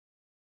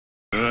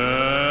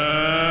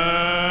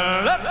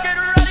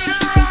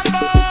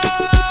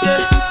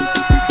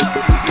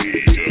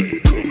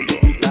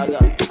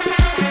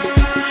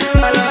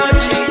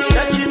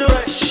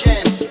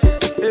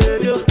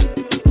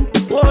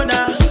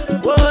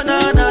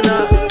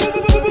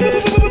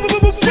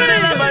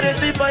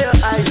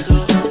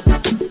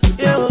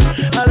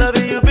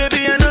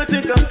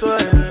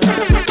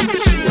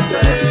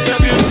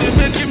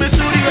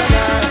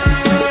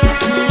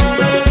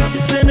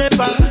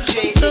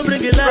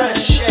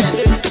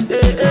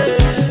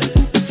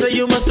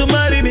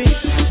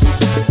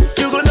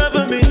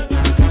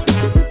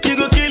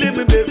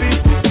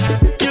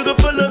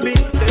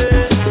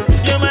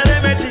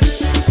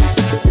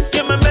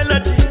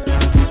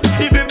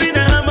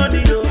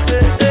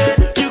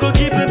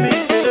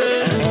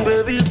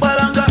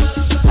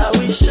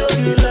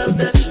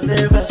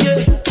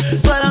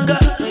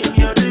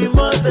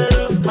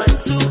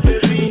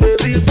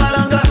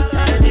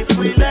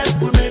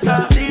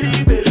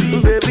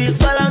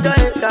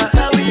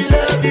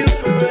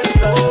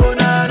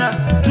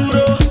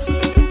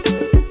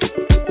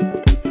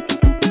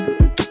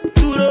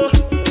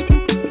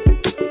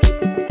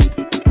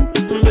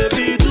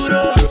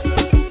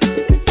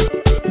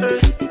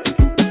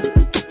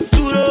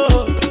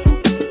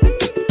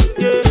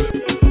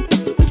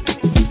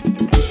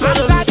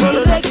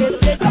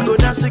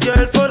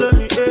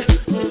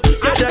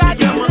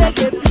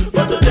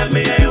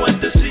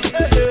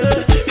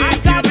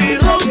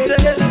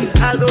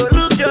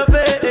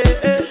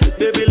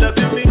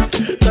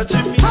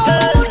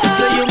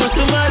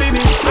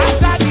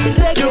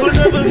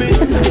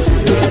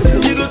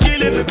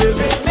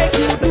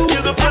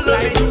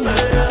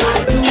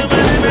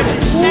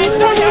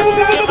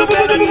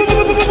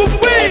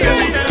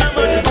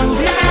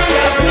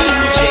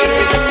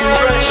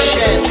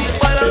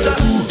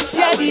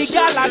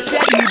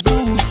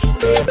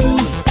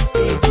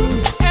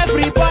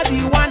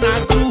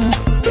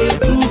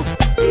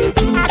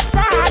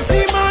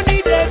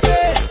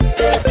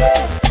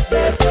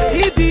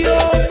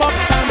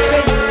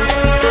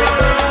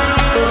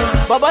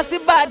Baba see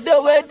bad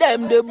the way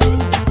them the bull.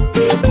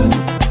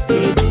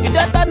 You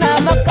don't know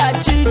I'm not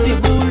catching the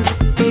bull.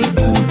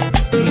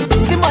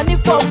 See money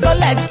for flow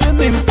like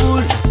swimming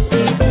pool.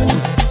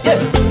 Yeah,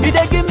 you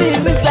dey give me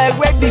wings like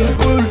Red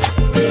Bull.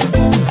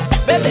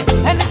 Baby,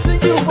 anything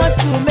you want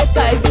to make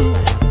I do.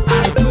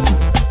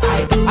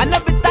 I know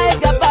be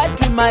tiger bad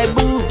to my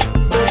boo.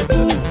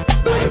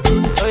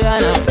 Oh yeah,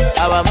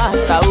 now our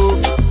master oh,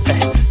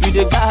 you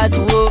the God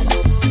oh.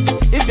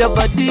 If your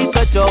body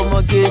touch your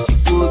mortgage, you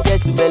go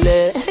get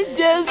belly.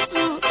 Jesus.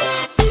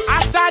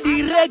 After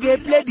the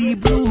reggae, play the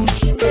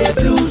blues. A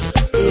blues.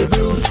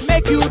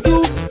 Make you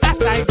do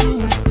as I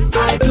do.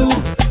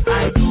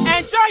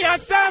 Enjoy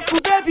yourself,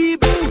 baby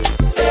boo.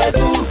 A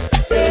boo.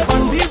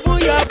 Cause even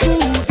your boo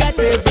get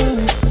a boo.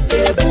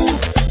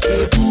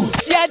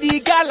 Share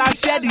the gala,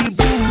 share the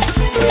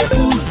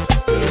booze.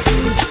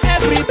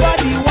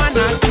 Everybody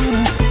wanna do.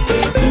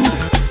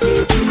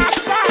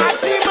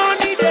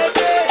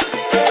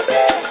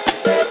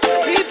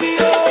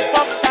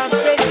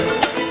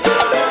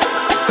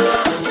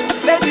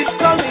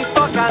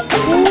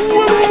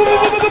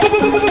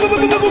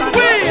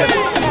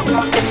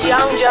 It's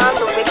Young John,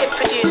 the wicked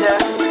producer.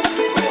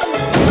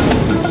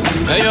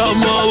 Hey, yo,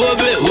 more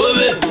whoop it.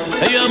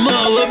 Hey, yo,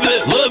 more whoop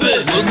it.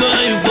 No good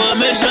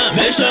information.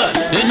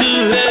 The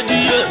new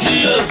radio,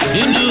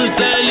 the new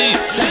telly.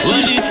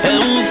 Only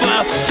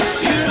Eufa.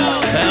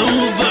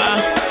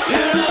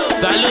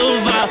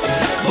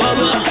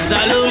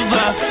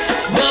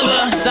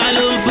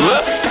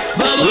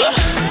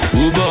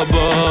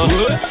 Baba.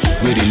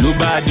 With the low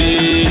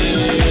body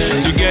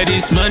to get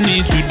this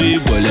money today,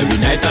 ball every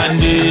night and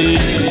day.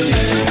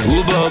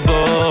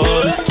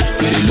 Baba,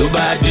 with the low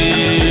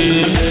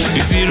body,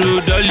 the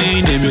zero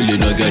dolly, name you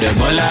no get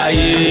them all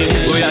aye.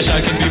 Oh yeah,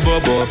 Shakiti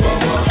Bobo,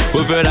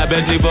 over a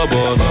Bentley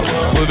Bobo,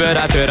 over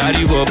a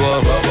Ferrari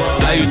Bobo,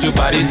 fly you to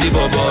Paris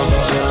Bobo.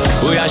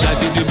 Oh yeah,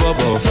 Shakiti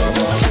Bobo,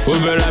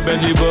 over a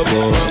Bentley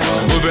Bobo,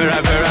 over a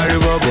Ferrari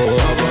Bobo,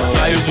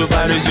 fly you to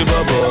Paris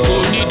Bobo.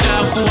 Oh, need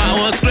that for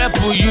I want scrap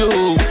for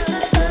you.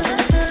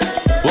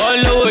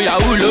 Wọ́n lówó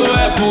yahoo ló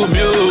ẹ̀pù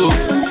mi o.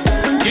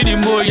 Kí ni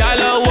mo yá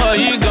lọ́wọ́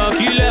yín gan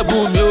kí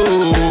lẹ́bùn mi o.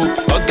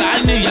 Ọ̀gá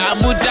nìyá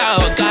mú dá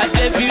ọ̀gá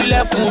tẹ́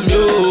fílẹ̀ fún mi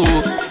o.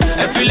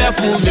 Ẹ fílẹ̀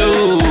fún mi o.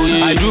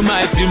 I do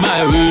my thing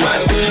my way.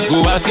 Go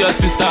ask your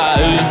sister.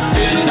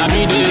 Na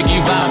me dey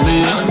give am.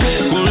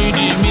 Kò rí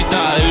di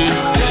mítà.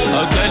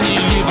 Ọ̀gbẹ́ni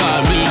live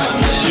am.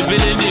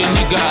 Ṣèfẹ́lẹ́ dé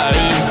nígà.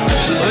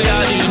 Ó yá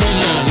ní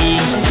níyàn.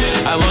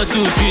 I want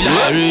to feel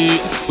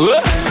like.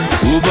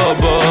 Ó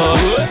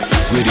bọ̀bọ̀.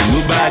 With the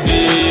low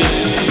body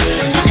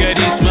to get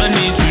this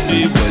money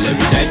today, ball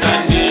every night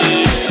and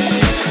day.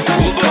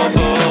 Oh,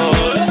 baba,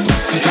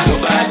 with the low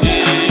body,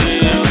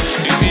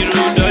 the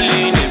zero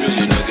dolly, they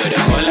really not get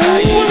them all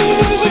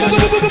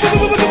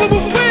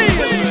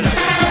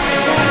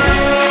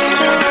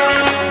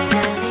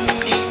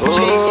DJ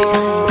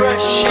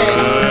Expression.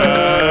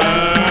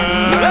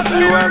 Let's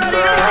you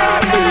answer.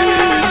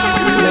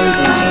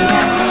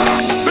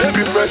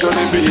 Baby, fresh on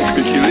the beats,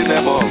 be killing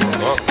them all.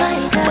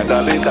 My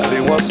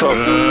darling, what's up?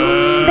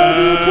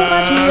 Baby, too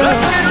much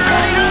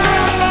you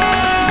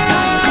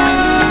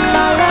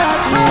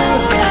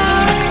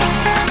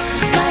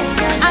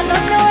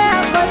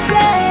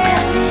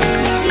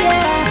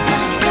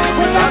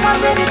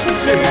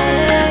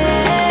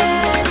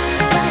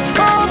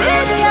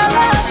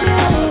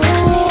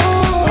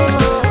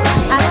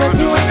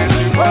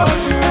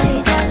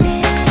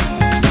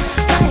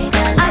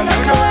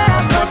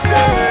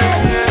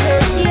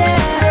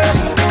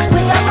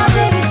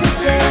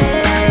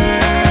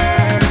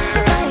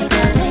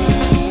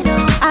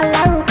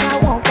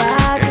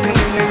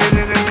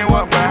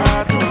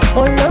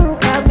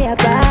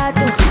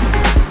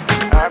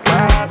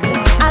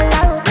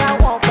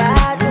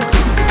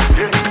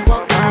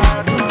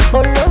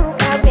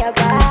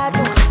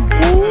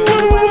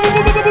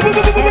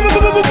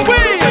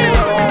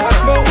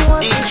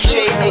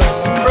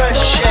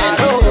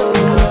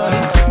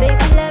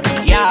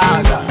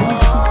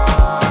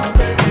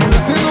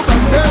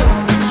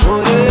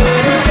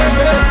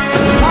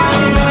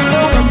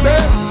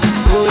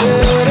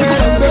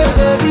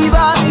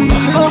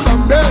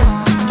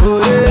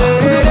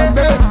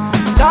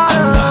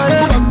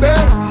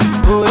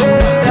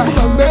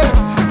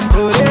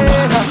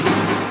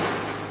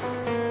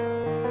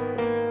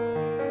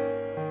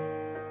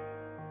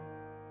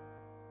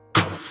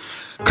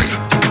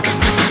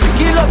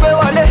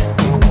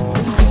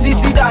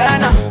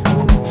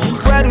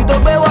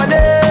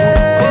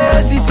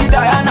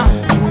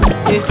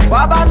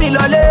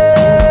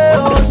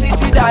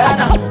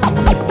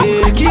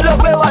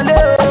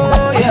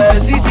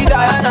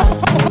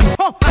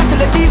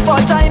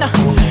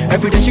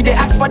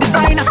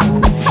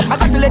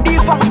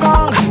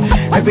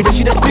Every day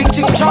she dey speak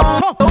ching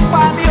chong. Don't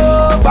buy me,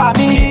 oh, buy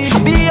me.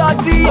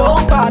 B.O.T.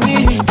 oh, buy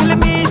me. Killing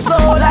me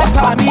slow like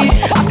buy me.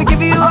 I have to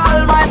give you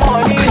all my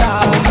money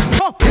now.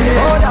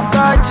 Hold on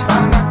tight,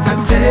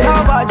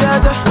 love her,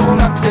 Jaja.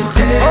 Hold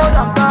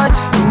on tight,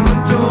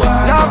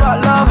 love her,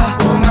 love her.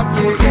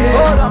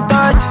 Hold on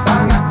tight,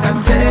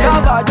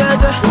 love her,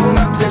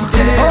 Jaja.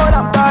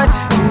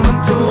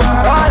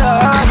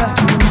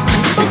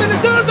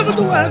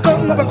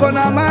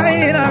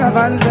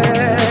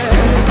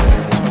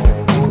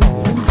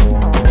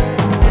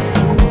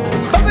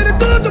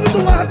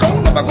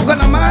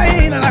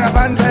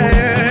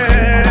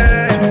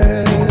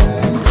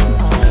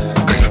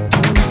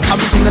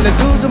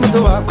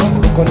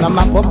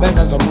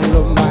 mapopeza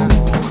zomuluma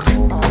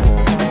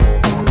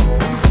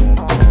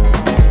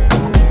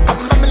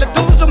amamele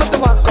tuzo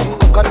mtu wako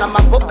kona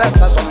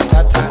mapopeza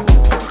zomtata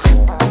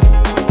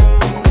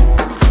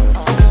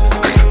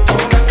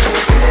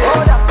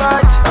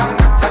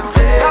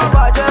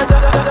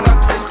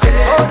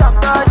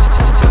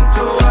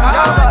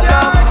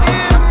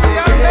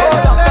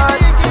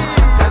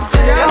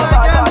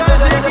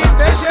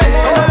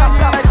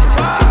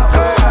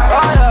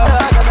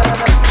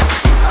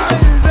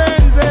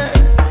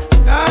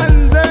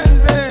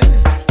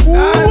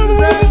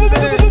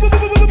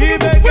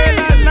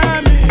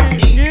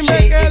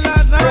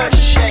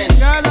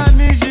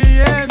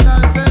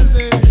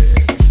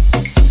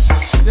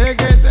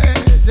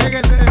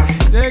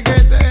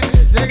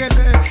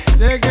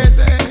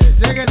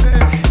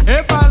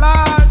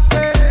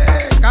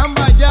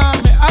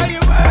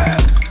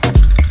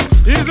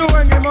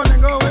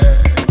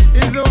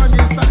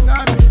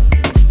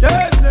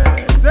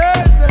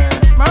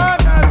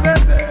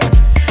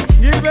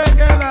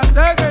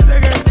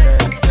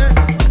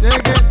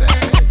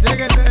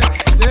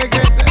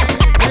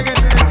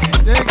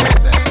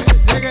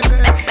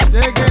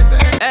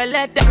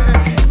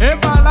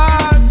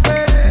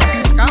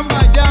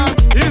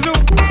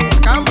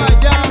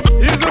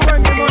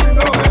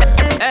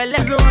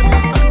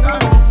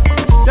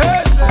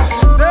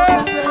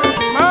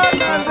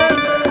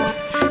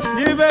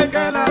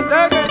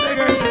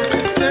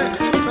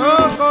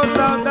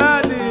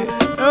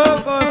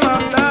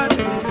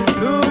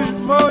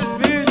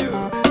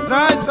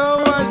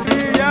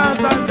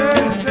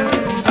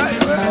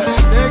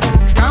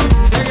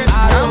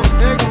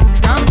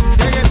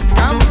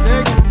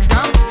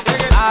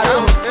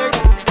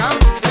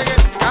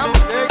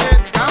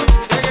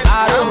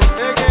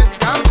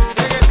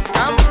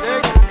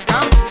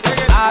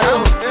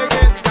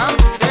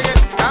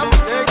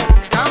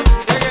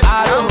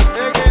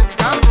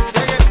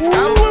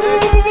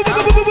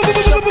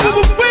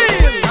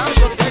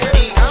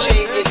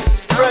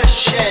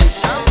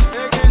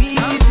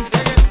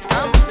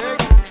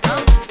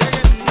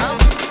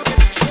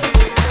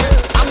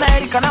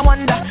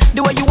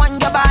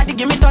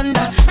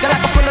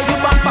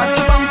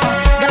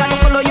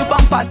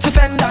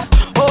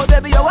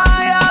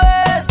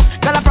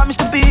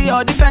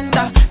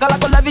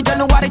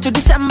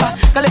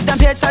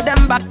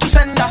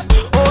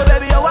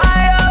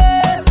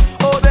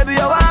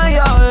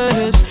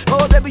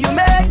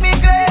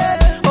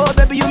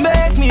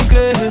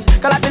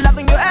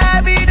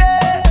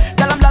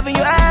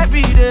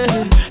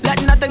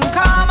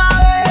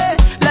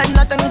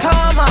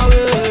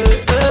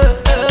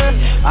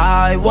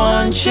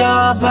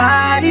Your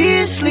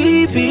body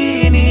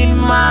sleeping in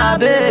my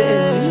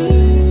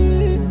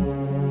bed.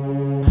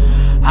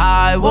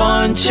 I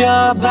want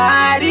your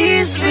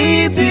body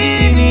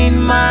sleeping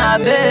in my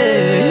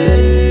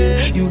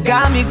bed. You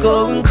got me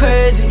going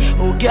crazy.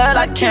 Oh girl,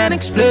 I can't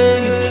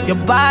explain it. Your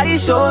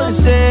body's so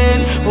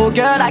insane. Oh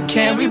girl, I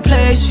can't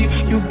replace you.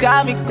 You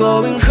got me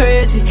going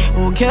crazy.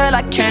 Oh girl,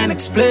 I can't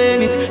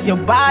explain it. Your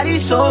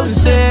body's so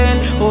insane.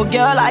 Oh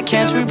girl, I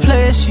can't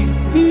replace you.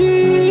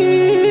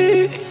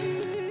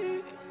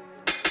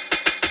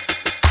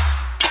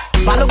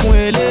 Balogun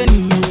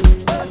eleni,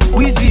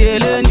 Wizzy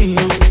eleni,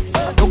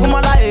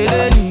 Ogunmola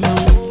eleni,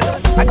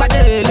 Agbade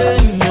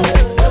eleni,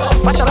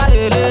 Fashola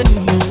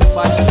eleni,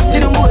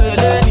 Tinubu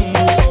eleni,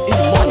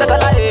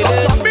 Montagala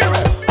eleni,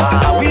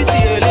 Wizzy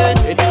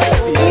eleni,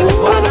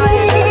 Wala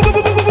eleni.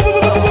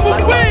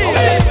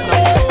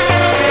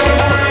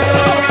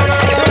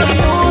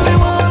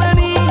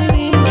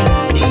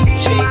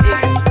 DJ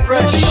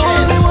Expression.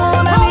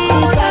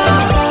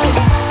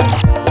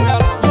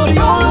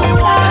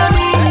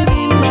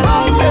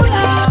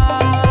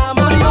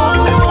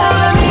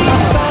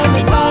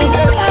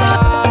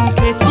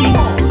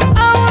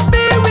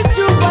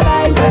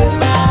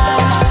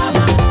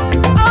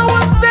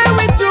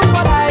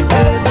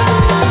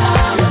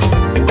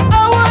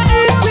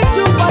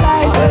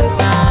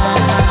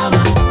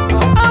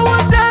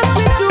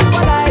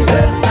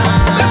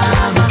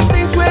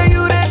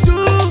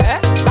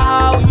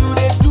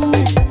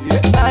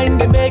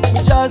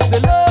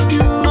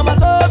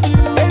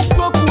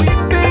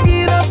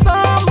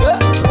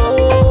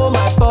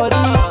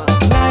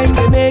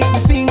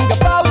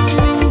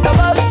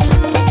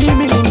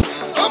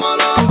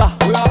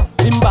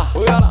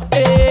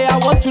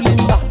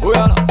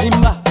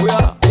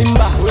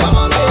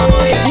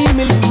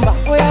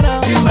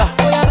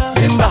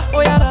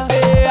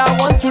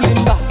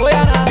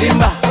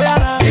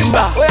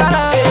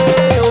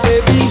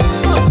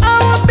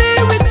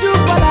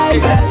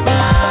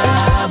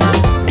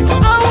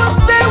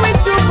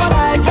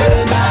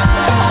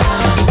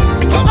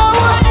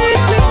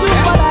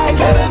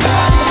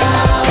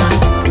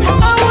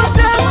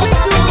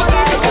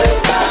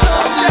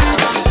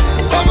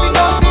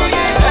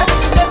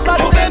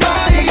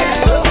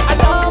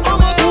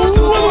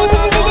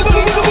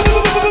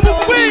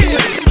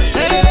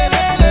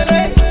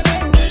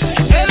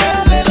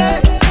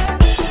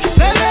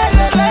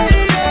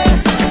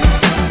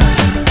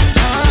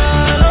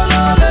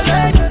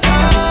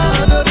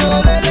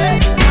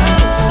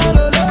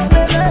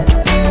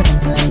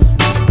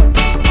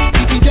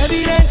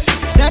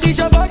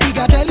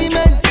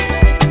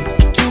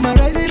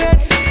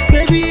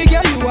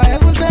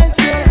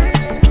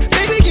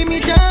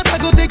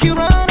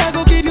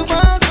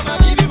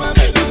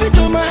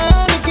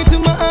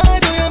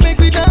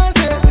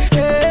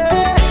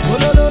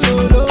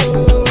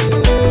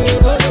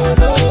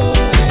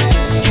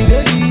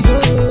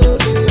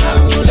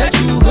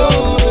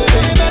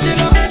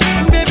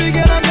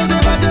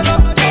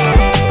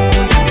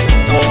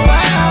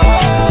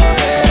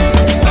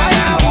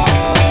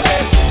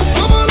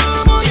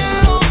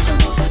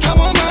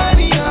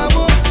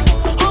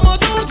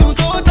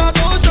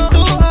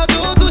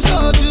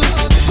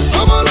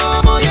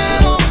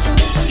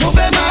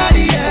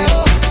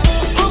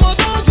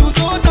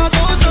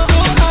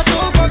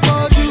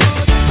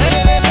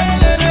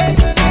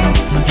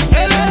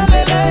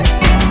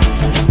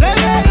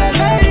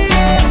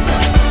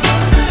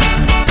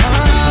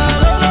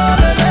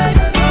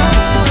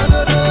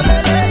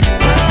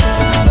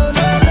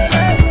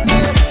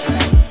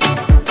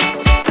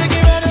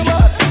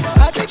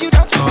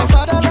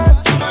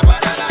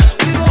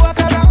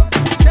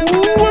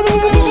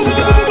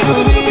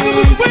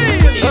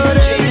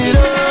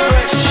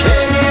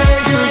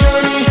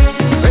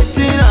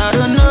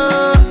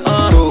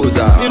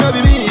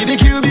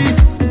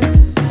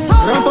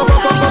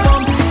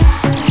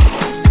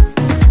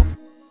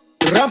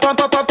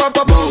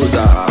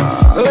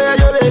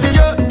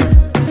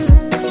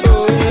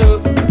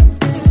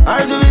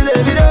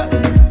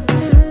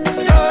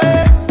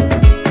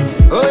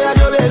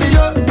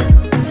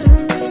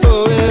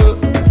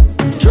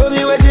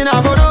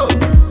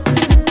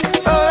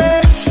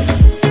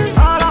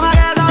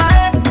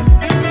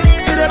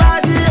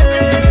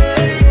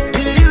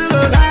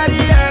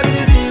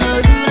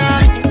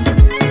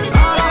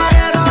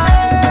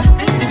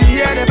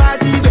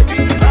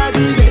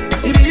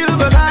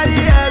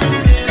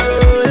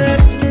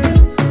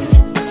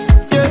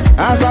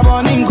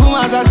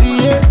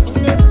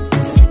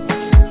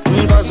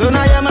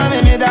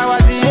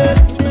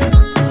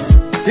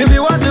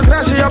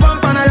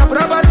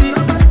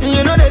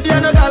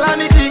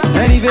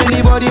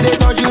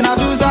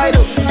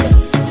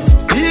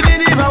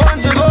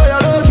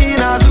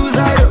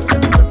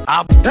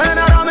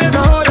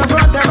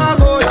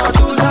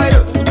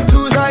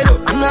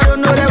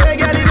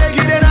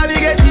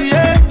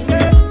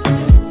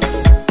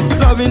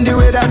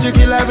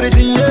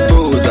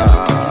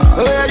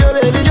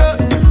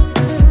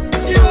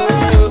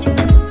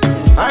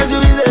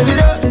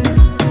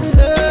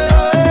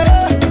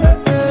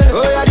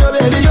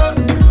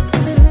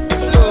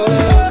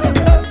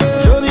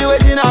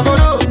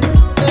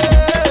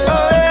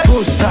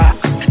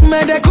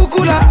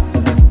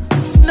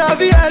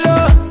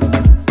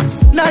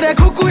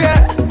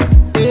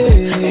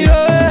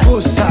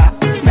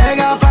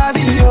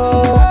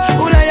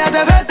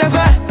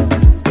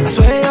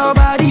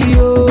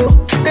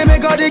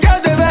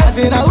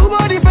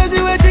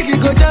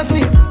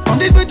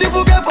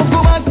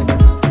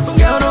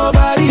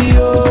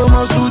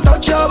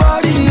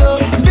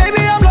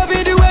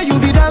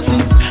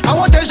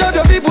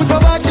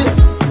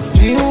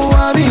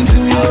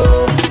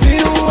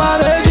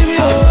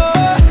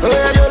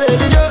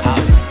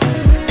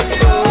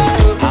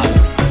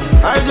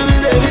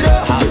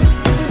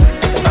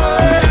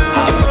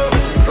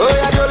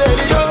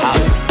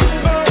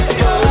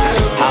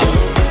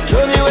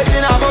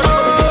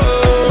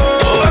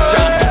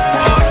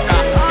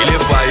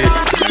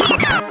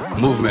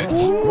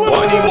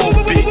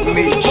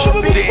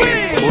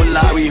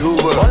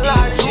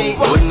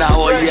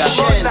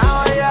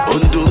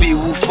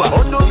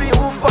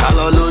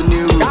 Kalolo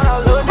new.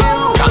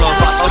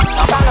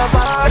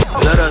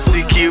 Let us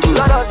see Kibu.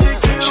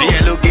 She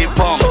ain't looking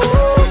punk.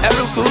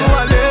 Eruku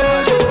wale,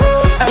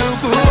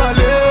 Eruku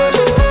wale,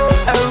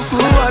 Eruku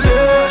wale,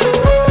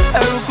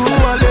 Eruku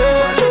wale,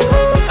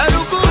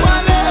 Eruku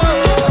wale,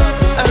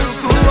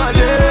 Eruku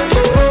wale,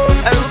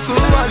 Eruku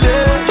wale,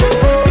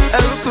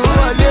 Eruku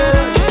wale.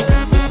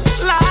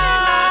 La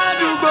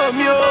dugbo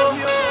mi o,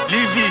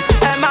 Livy,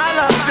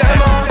 Emala,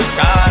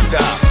 calm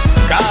down,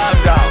 calm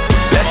down.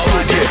 Let's go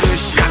there.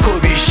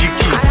 Kakobi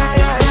shiki,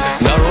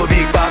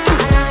 Nairobi baku.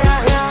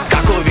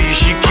 Kakobi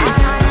shiki,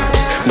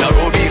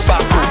 Nairobi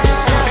baku.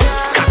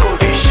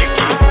 Kakobi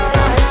shiki,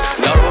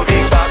 Nairobi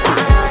baku.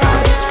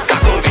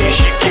 Kakobi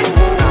shiki,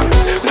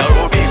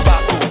 Nairobi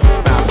baku.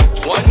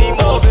 One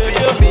more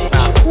baby,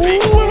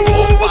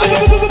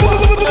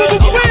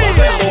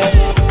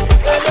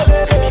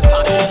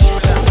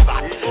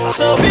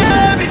 so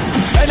baby,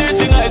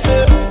 anything I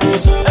say,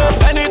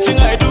 anything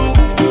I do,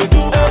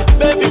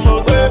 baby,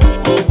 more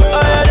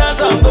I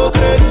dance and go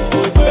crazy.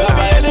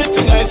 Baby,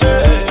 anything I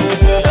say,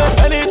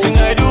 anything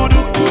I do,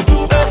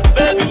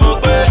 baby, more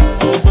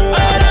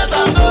I dance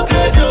and go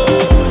crazy.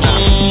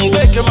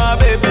 Take my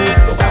baby,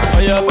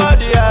 for your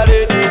body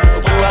already.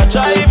 You are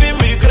driving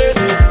me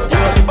crazy. You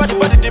are the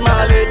body,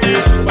 my lady.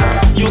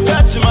 You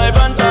catch my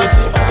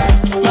fantasy.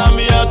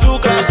 Mommy, I too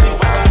classy.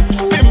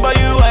 Bimba,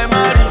 you I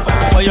marry.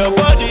 For your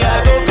body,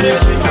 I go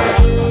crazy.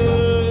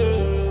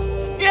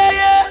 Yeah,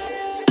 yeah.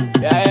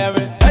 Yeah,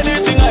 man.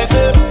 Anything I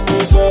say,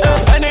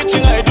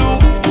 anything I do,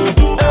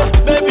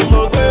 baby,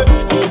 more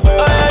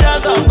I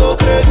dance and go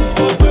crazy.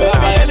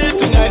 Baby,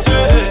 anything I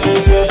say,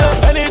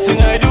 anything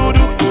I do,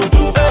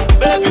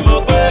 baby,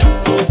 more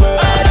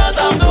I dance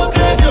and go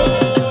crazy.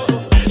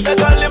 They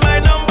call me my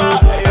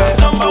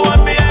number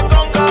one, me I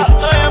conquer.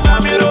 I am a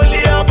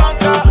Miroli, a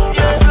banker.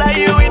 Yeah, fly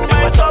you in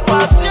my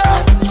choppers.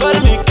 Yeah, call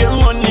me get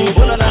money.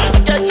 I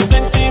get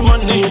plenty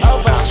money. How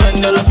fast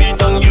spend all of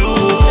it on you?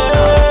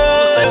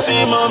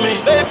 Sexy mommy,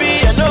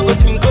 baby, I know go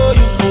tinko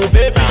you,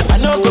 baby, I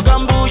know go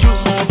gamble you,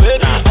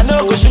 baby, I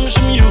know go shim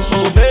you,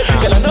 baby,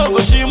 girl, I know go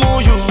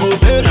shimu you,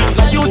 baby.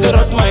 Now you the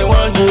rock my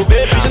world,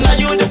 baby. So now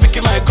you the pick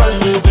my call,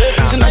 baby.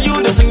 So now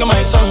you the sing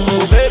my song,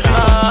 baby.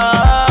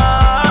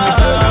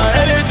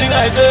 Anything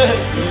I say,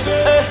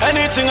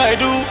 anything I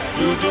do,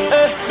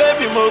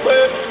 baby, more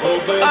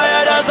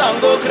I dance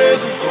and go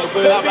crazy,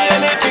 baby.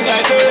 Anything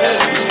I say,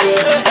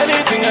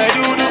 anything I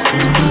do,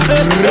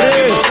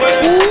 baby,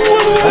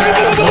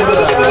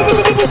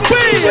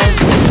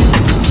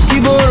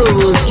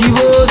 Skiboro,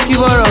 skibo.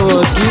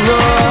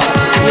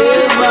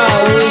 Eva,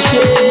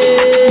 Oshe,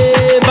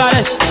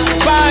 Bares,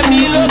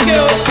 Pami,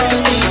 Lokeo,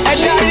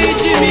 Edari,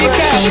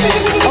 Jimika.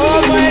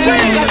 Oh, my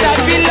lady,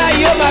 Caterpillar,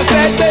 you're my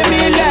friend, baby.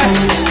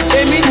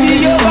 Emiti,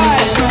 you're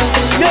right.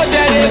 No,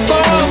 there is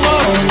Koromo.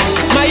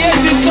 My yes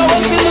is so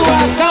what's in the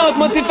account.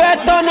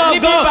 Motivate, turn up,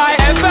 go.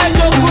 Ever,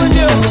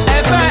 Jokunyo,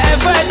 ever,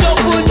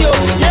 Jokunyo.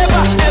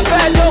 Eva, ever,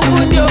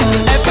 Jokunyo,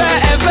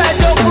 ever,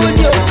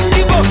 Jokunyo.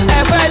 Skibo,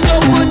 ever,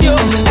 Jokunyo,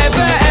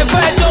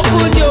 ever,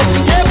 Jokunyo.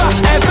 Eva,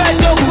 ever,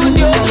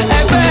 Jokunyo,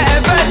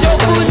 ever,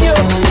 Jokunyo.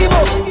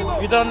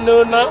 Skibo. You don't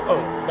know now,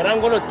 but I'm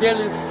gonna tell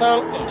you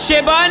something.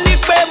 Shebani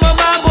pe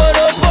mama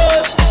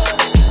boropos,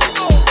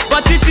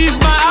 but it is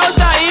my house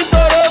that in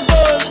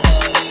Torogos.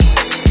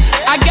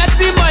 I get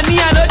the money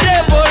and no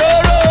dey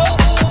bororo.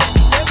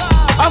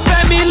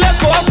 Offer me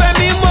leko, offer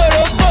me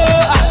moroko,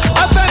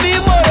 offer me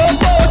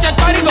moroko. O ṣe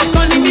parí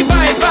kankan ní ní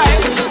bye bye.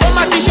 Ó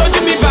máa ti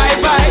ṣojú mi bye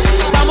bye.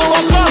 Tàmú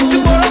wọn club tí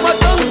mo rọ́mọ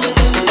tó ń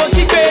kó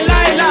kígbe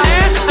láìla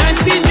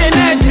àǹtí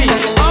Jẹ́nẹ́tì,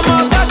 ọmọ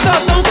pásítọ̀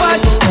tó ń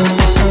fàṣì.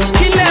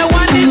 Kílẹ̀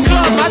wá ní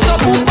club, máa sọ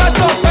fún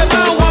pásítọ̀ pé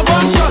máa wọ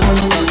bomb shot.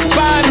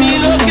 Bá mi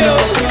lókè o,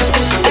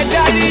 ẹ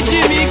dárí jí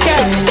mi kẹ́.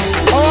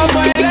 Ọmọ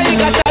ẹlẹ́yìn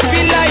kàtà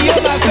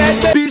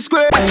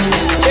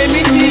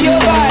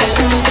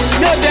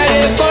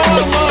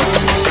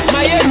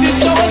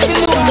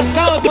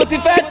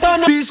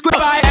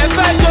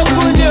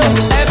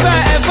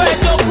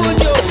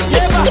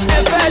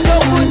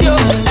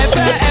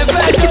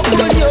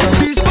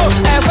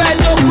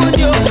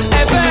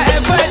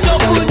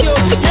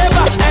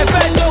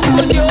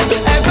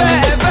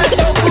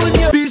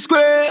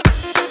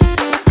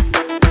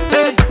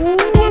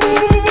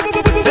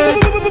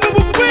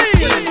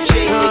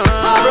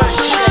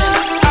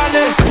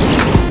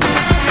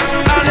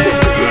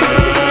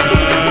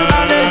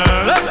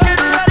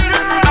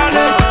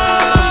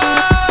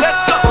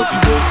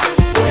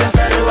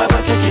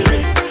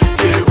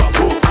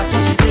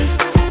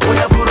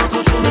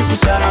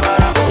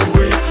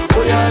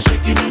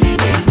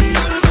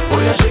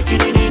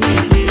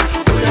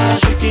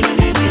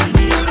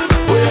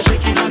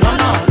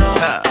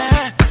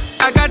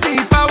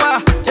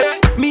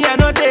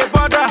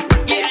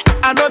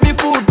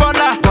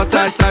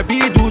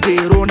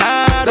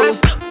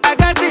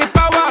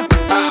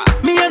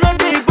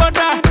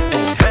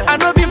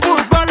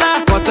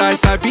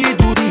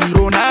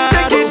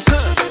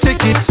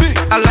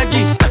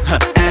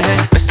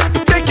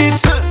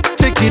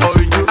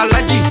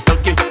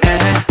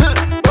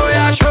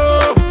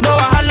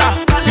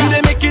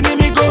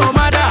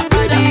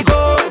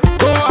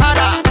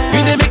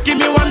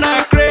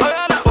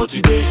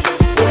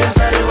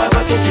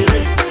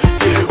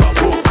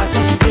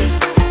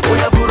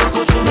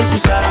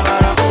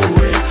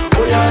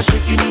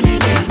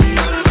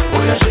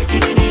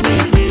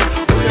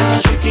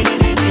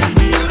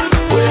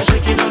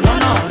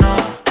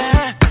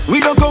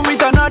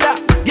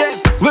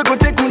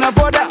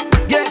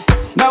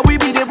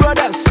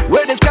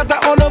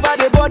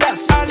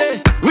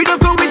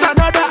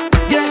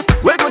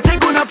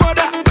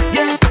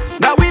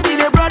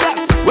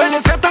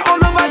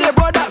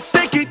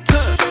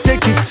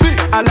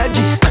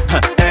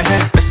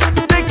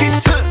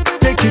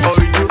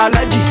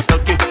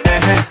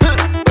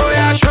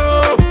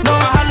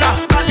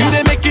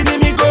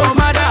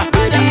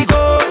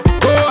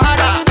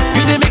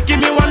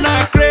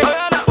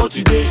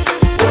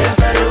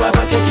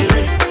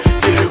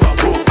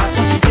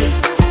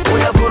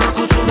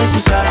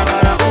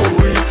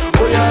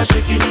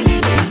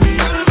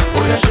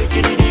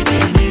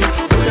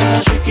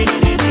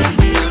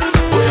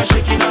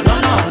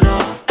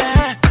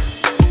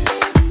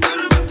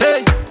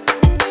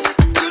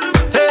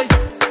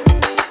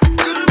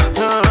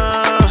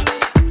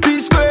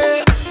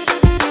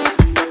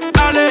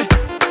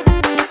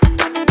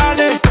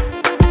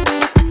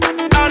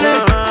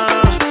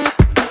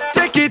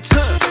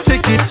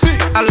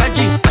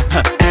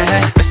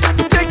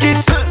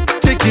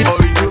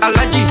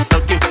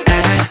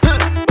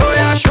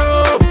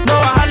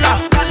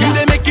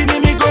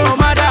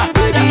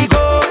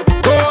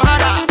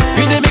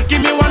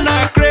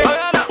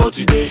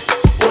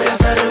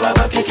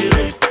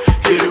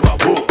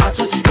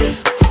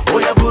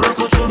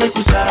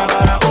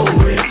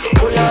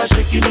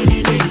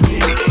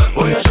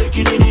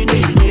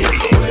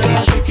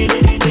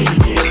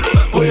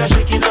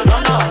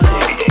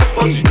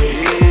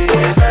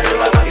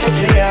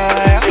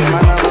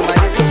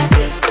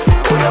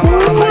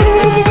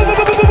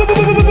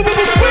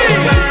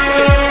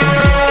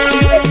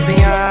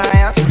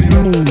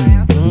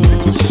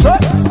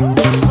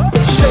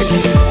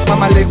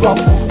pop.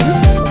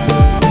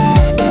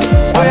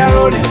 Oh yeah,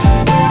 roll it,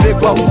 they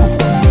pop.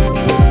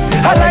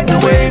 I like the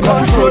way you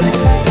control it.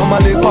 Mama,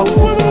 they pop,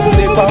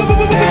 they pop.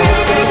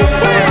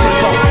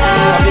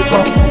 They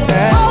pop,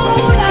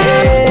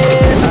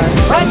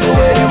 like the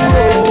way you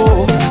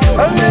roll.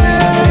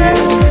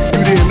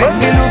 You didn't make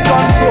me lose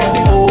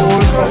control.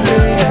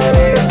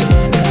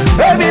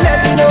 Baby, let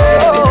me know.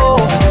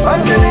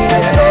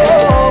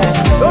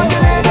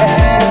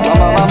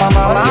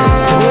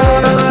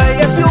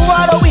 Yes, you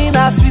are the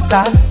winner,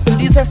 sweetheart. You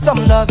deserve some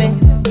loving.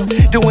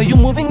 The way you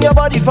moving your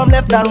body from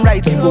left and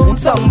right, you moving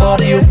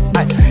somebody.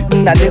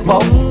 Now they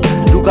pop.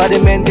 Look at the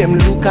men, them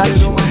look at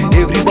you.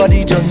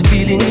 Everybody just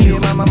feeling you.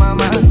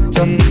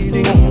 Just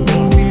feeling you.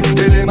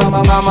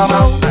 Mama.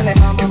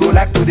 You go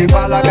like to the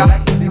balaga.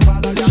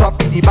 Chop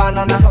the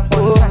banana.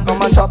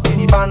 Come and chop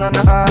the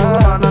banana.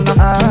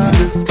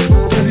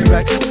 To the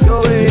right,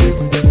 your way.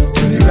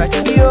 To the right,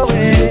 your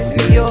way.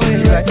 Your way,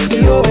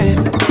 your way.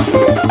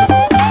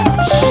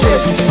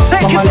 Shit.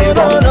 Take it,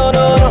 no.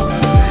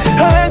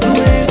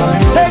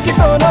 Take it,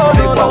 no.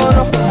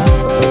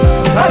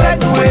 I like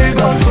the way you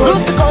control.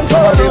 Lose the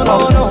control,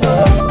 no.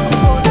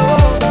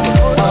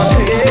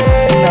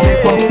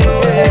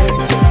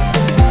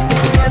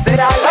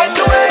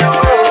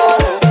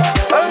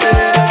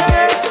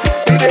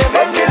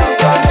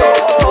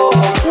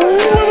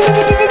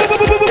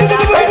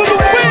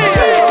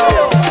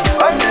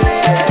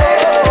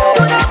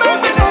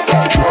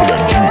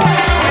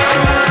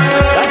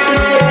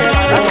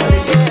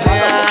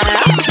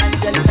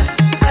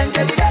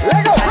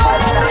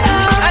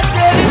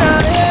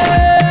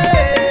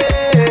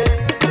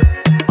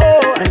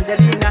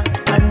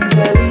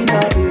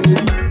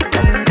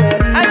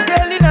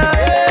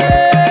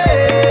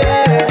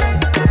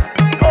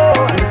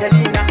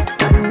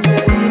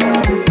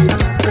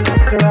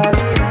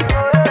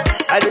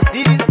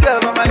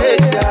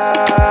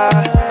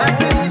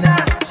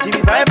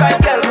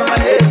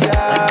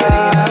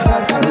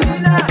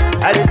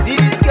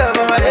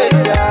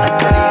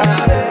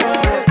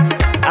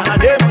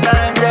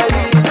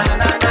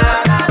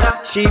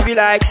 She be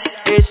like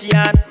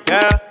Asian,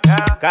 yeah,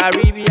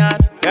 Caribbean,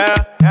 yeah,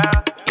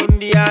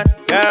 Indian,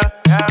 yeah,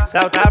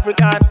 South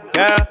African,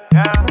 yeah,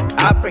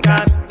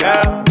 African,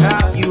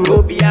 yeah,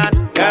 European,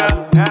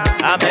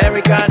 yeah,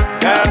 American,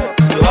 yeah.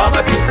 So all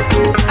my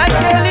beautiful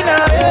Angelina,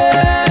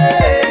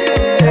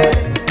 yeah.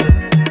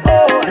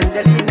 Oh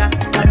Angelina,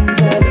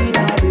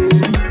 Angelina,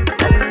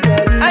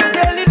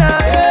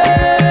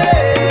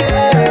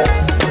 yeah.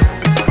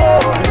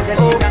 Oh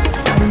Angelina.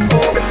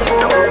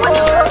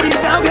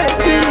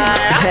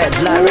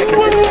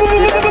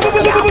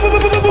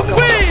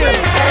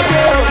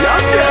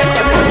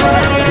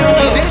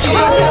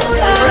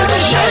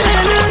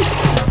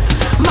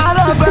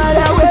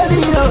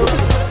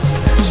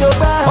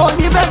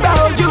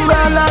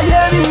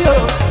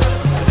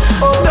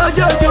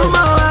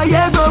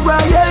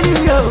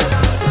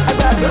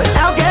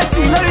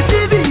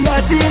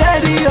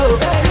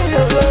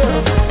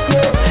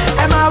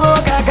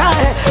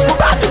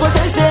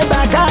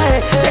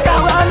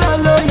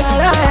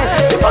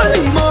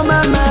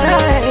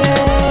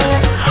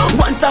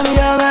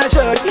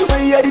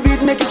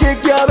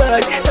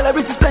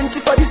 Celebrities plenty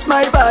for this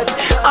my body.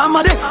 I'm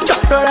a dick, chop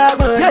for that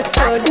money.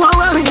 One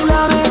way we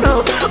love it,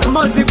 no.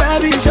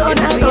 Multi-baby show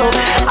that go.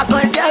 I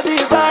can't see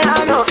the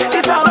parago.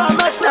 It's all about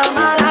much now,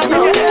 man. I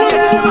know.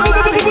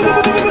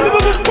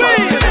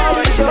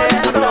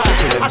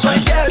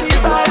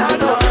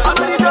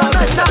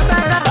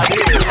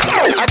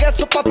 I got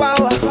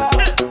superpower.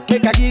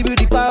 Make I give you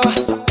the power.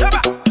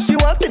 She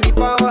wanted the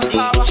power.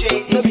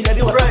 Maybe that's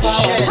the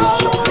rush.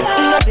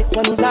 Not the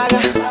one who's aga.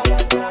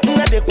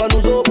 Not the one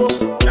who's obo.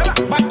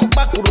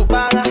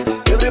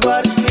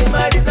 Everybody scream,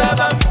 I deserve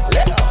them.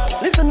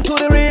 Listen to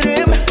the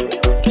rhythm.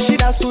 She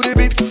dance to the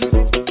beats.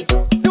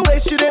 The way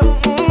she dem,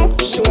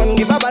 she won't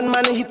give a bad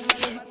man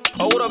hits.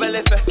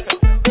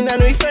 Inna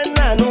no friend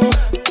na no,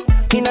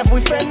 inna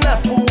fui friend na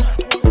fu.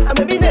 I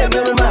maybe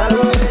never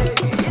maru,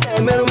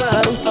 never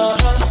maru.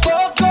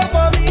 Poco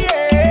for me,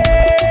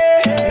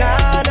 na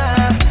na.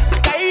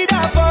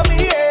 Kaida for me,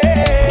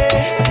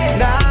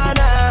 na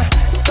na.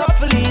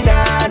 Softly, na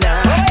na.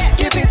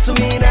 Give it to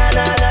me, na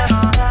na na.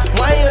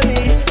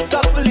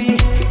 Softly,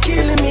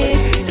 killing me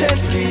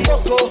gently.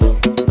 Poco,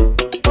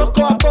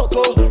 poco a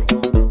poco,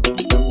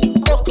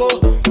 poco,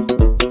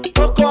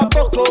 poco a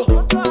poco.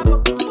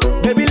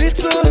 Baby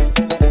little,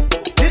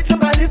 little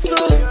by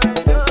little.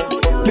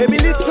 Baby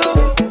little,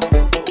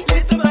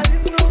 little by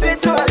little,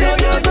 little by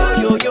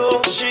little.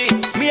 Yo, she,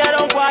 me I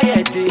don't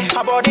quiet it.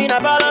 Her body in a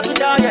balance with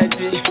diet.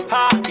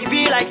 Ha, it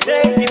be like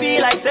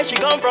say she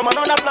come from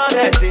another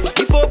planet. If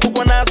you put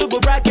one as super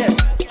bracket,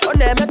 on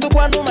them I took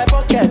one on my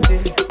pocket.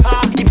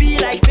 Ha, it be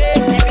like say.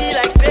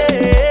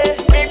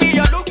 Baby,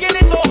 you're looking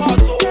it so hot,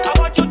 so I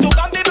want you to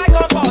come be my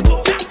comfort,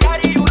 so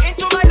carry you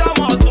into my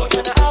domot, so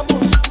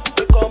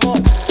come on.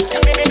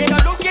 Baby,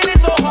 you're looking it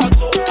so hot,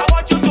 so I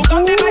want you to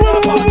come be my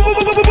comfort, so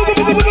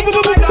carry you into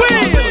my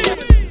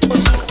domot,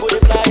 so go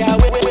fly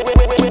away.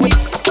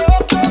 Go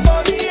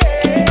for me,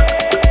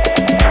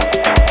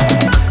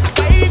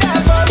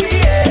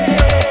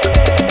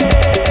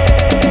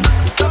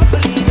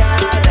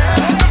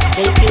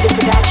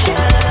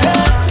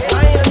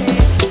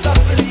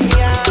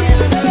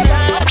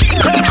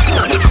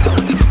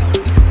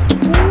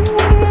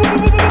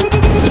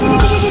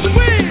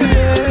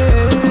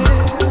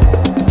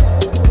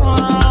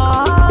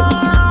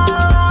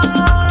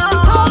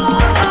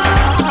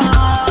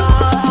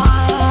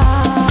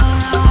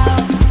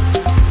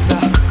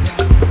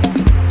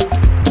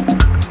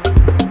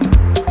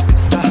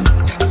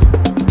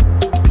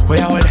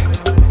 Oya wale,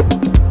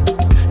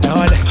 na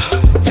wale.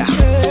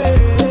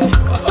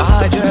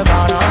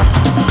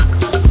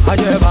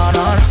 Aje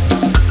banana,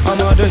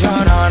 I'ma do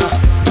your nana.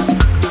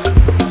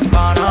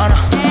 Banana,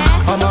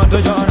 I'ma do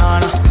your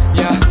nana.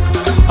 Yeah,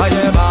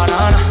 aje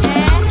banana,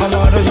 I'ma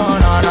do your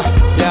nana.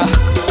 Yeah,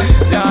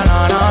 yeah na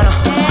na na,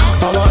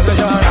 I'ma do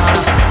your nana.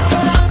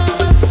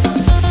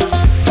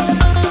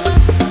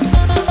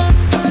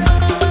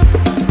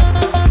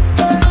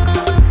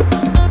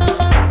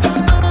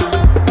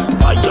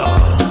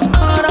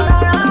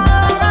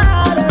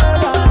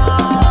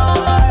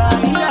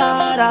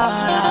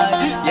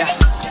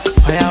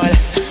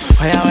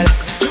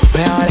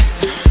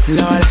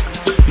 Lole,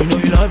 you know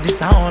you love the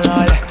sound,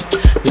 lole,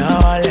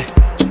 lole.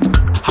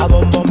 Ha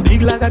bum bum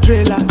big like a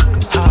trailer,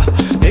 ha.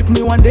 Make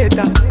me one day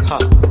that, ha.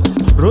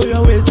 Roll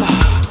your waist,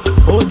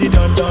 hold it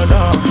down, down,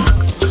 down.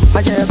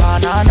 Aje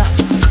banana,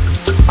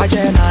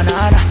 aje na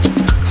na na,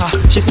 ha.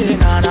 She say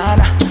na na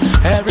na,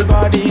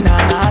 everybody na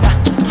na na.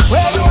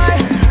 Where you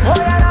at? Oh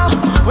yeah now,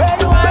 where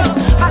you at?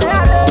 Ale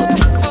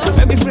ale,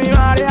 make me scream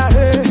ale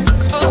ale.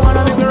 You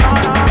wanna make me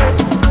run away?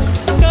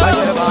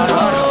 Aje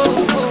banana,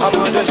 I'm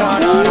on the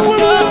banana.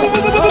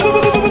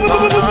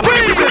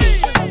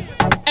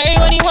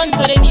 Everybody wants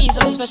what they need,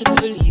 something special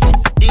to believe in.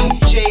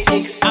 DJ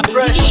Expression. I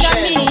believe that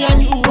me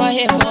and you are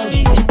here for a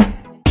reason.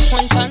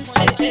 One chance,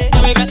 no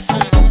regrets.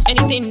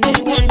 Anything that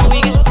you want,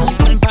 we get.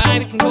 One buy,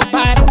 we can go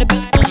buy from the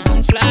best.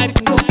 One fly, we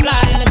can go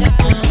fly on a jet.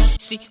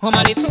 See,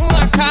 homale to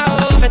a cow.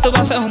 Feto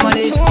ba fe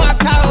homale to a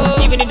cow.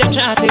 Even if them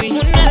try to say we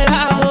wouldn't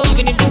allow.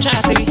 Even if them try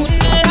to say we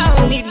wouldn't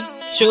allow. Maybe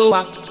show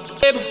off.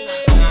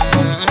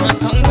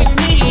 Come with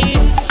me.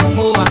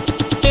 Move up.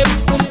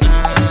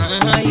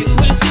 You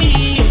will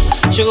see.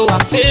 Show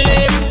up, feel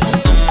it.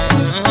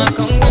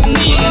 Come with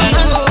me.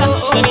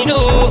 Just let me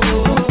know.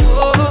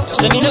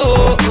 Just let me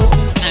know.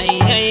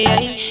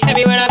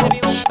 Everywhere I go,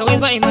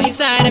 always by my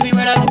side.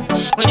 Everywhere I go,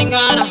 when in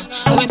Ghana,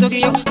 or in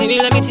Tokyo, maybe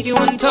let me take you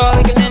on tour.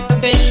 We can end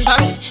up in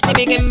Paris,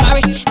 maybe get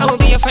married. I will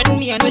be your friend,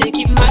 me, I know they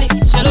keep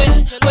malice. Shallow,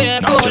 boy, I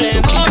call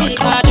them mommy.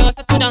 I just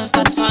settle down,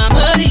 start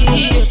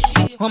family.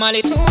 See,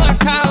 homale to a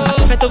cow.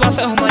 Feto ba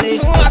fe homale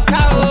to a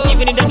cow.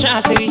 Even if them try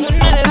to say we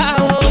wouldn't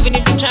allow. Even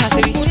if them try to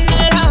say we wouldn't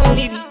allow.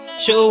 Maybe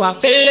show I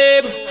feel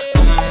it.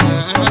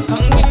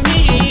 Come with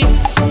me,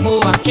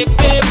 move I keep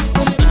it.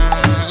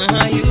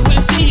 You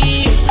will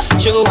see.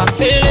 Show I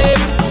feel it.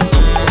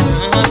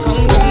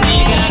 Come with me,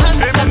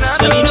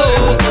 just let me know.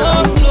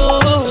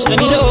 Just let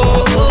me know.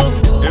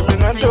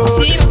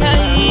 See what I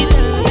eat,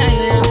 tell me I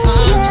am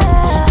come.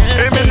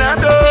 Tell me I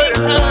sing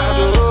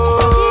songs.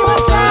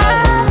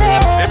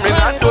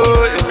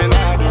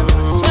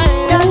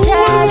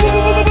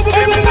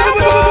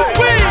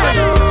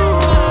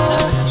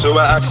 So I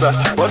asked her,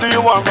 what do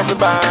you want from the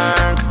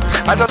bank?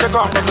 I just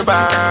come from the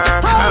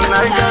bank, and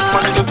I get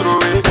money to throw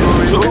it.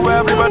 So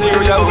everybody,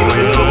 oh yeah,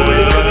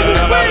 rocking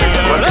that body,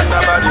 rocking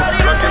that body,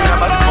 rocking that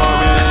body for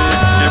me.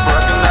 Keep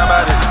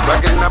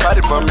rocking that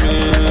body for me.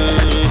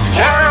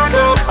 Here I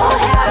go, oh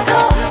here I go.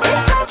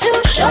 It's time to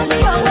show me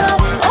your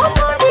love.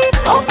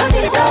 Open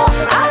the door.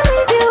 I'll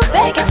leave you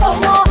begging for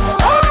more.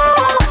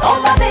 Oh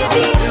my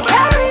baby,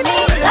 carry me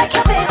like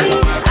your baby.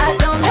 I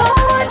don't know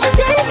what you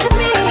did to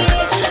me,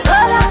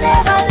 but I'll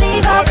never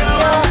leave. I'll be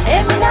your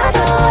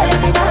Eminado,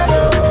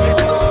 Eminado.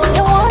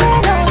 The one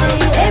and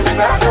only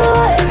Eminado,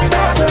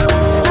 Eminado.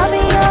 I'll be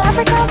your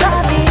African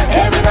Bobby,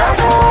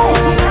 Eminado,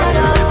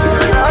 Eminado.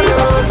 You'll be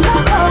the six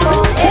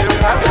couple,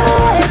 Eminado,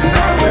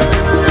 Eminado.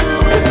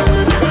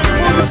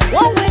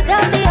 One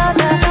without the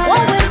other,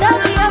 one without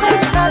the other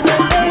is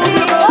nothing, baby.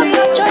 Oh,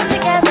 you join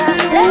together,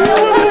 let's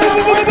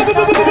go make this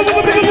something,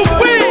 baby.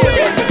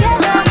 We're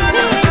together,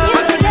 me and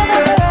you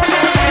together.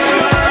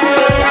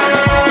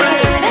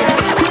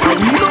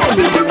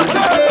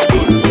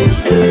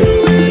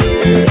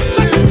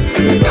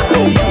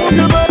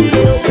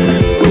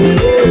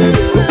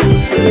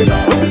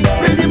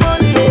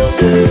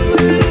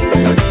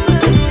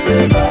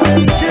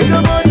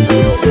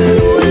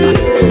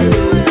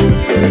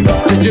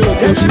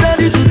 Tell your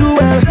daddy to do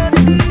well.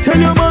 Tell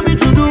your mommy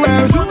to do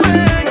well.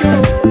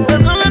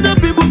 And all of the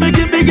people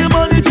making big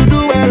money to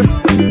do well.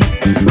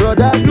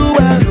 Brother do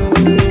well.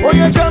 Oh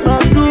yeah, chama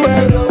do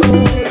well.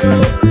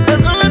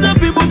 And all of the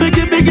people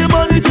making big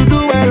money to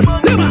do well.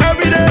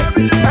 Every day,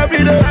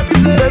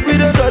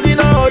 darling,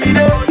 a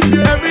holiday.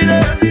 Every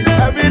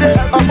day,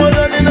 I'm on a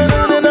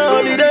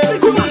holiday.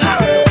 Come on,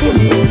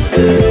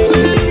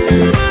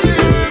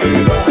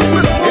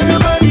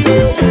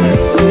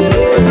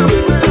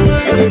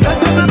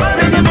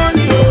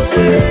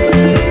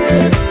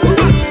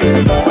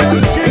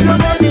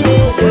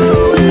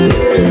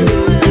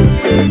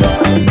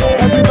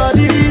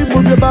 everybody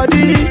move your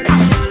body.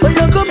 When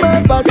you come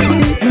my party,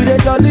 you dey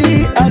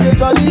jolly, I dey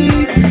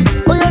jolly.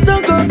 Oh yeah,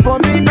 don't go for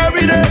me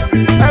every day.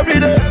 Every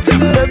day,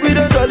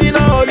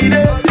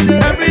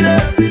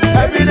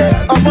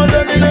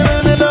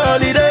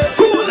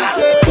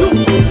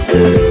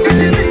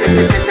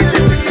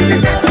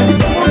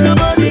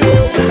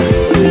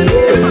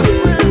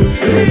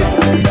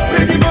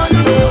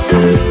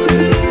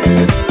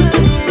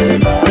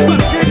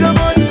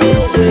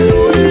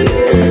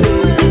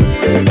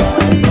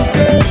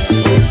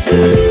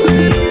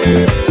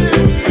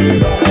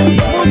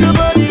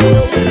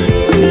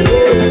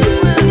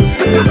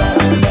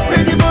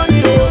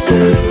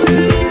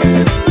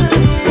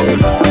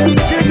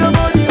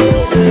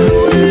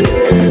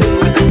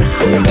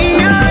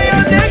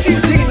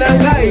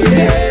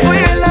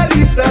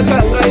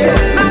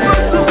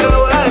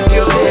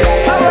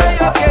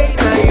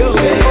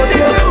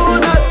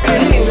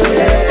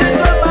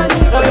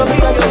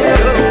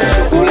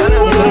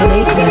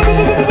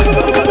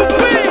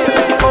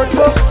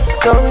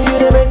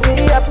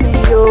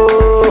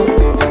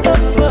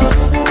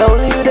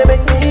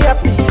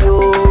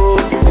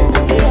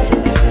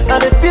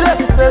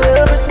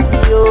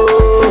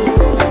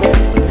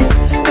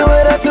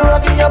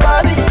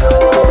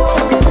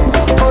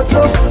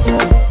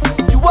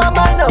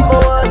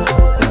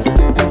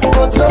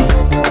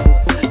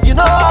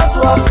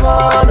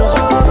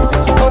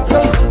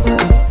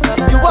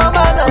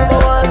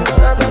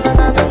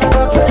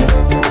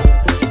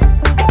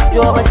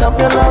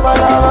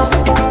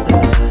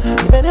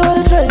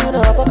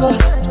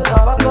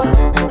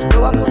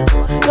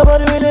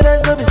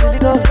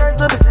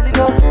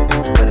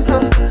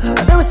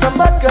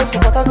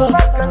 And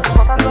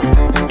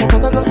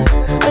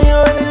you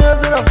already know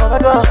that's for the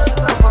girls.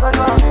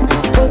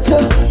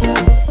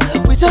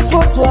 But we just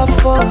want to have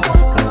fun.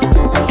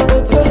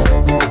 But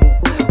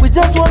we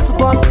just want to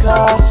burn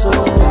cars.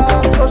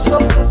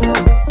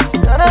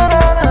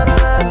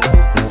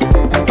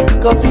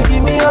 Cause you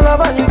give me your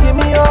love and you give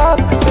me your heart.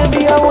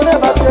 Maybe I will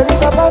never tell you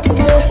about it.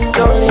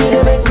 Don't need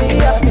to make me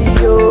happy,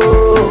 yo.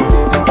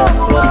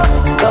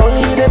 Don't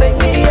need to make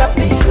me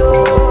happy, yo.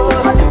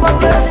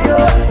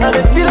 And I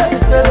feel like a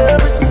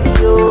celebrity,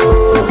 yo.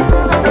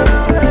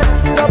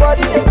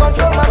 Nobody can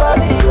control my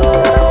body, yo.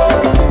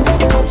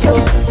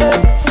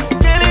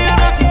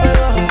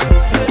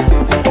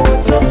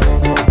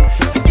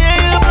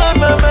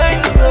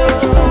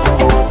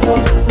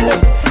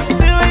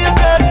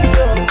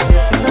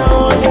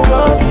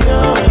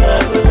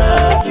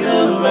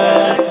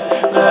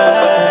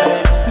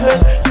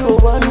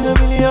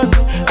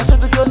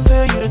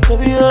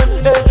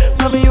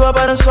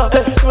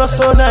 You are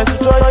so nice,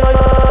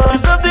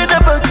 there's something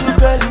about you,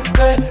 girl,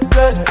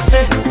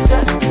 see,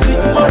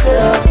 my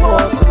just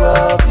want to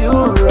love you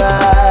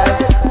right.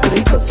 We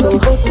got so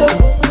hot,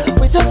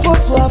 we just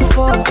want to have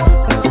fun.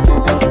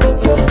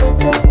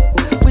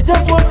 We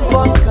just want to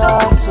run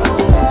cars,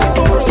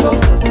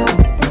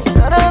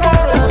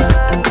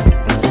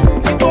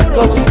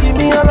 cause you give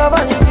me your love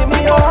and you give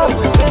me your heart.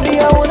 Maybe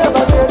I will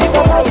never say it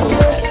about you.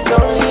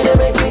 Don't need to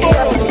make me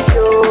happy,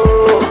 yo.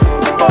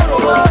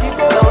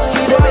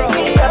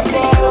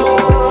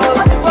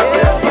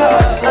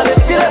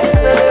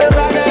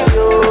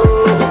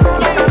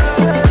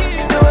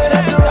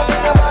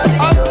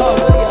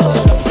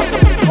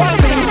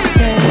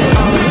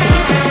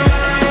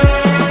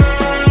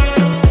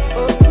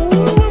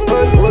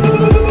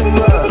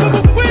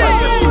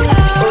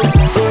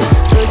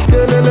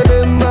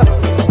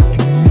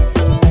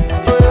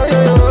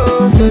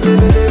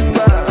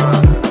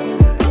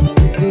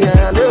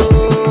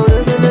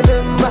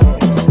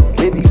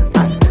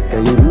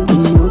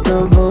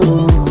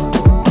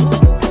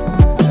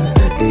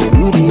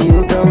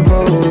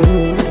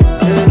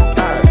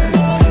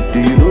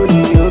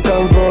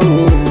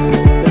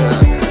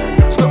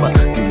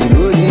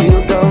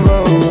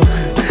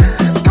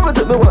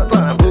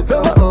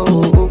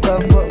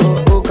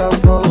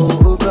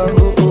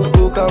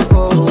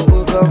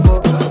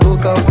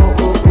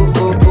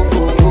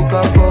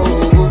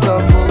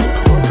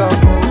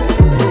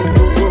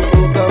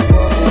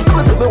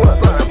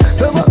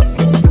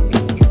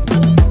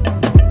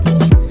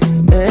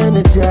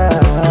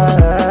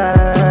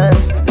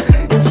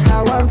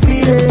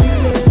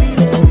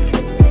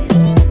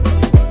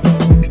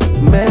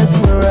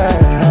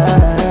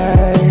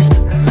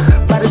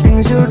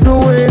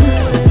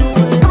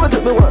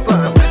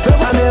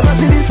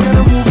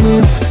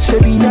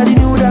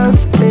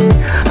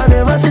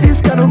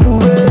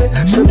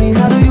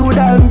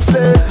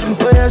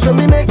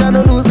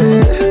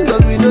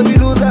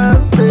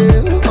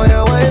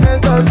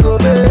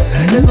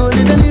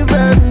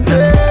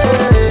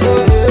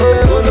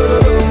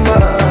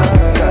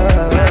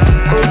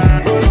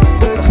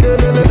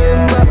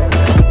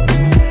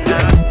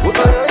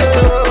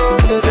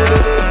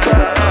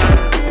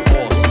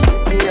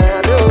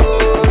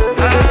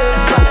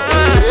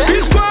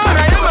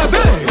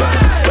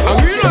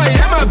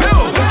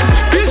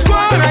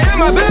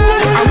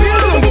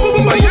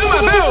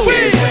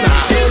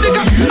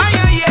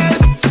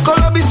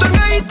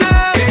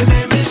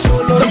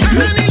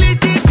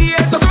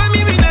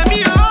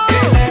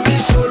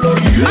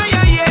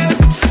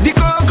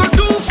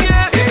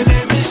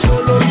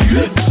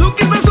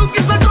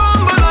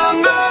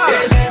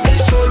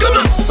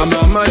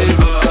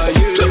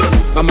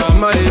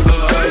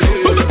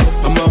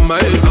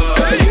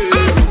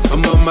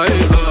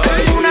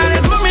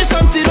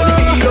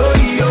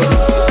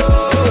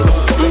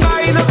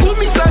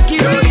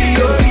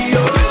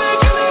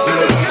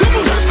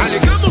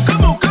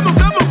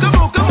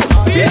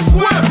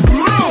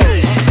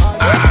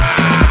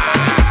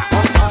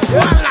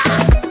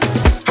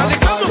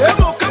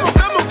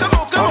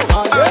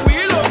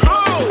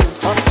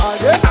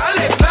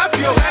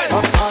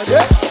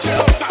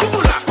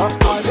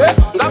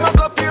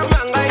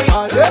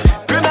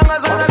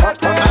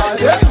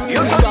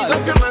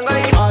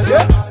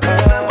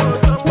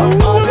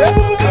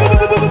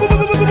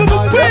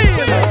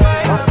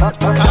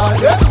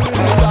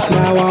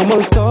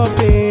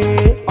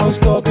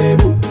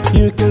 Unstoppable.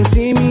 You can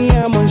see me,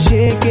 I'm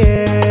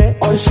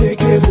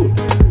unshakable.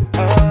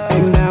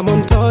 And I'm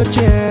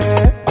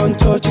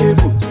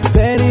untouchable.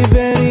 Very,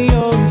 very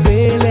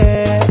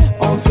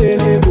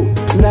unfailable.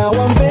 Now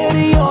I'm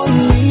very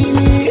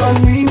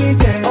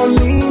unlimited.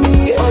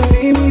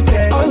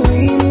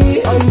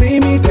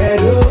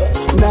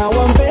 Oh. Now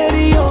I'm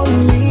very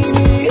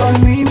unlimited.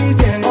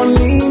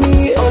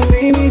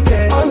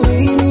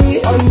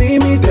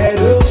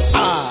 Oh.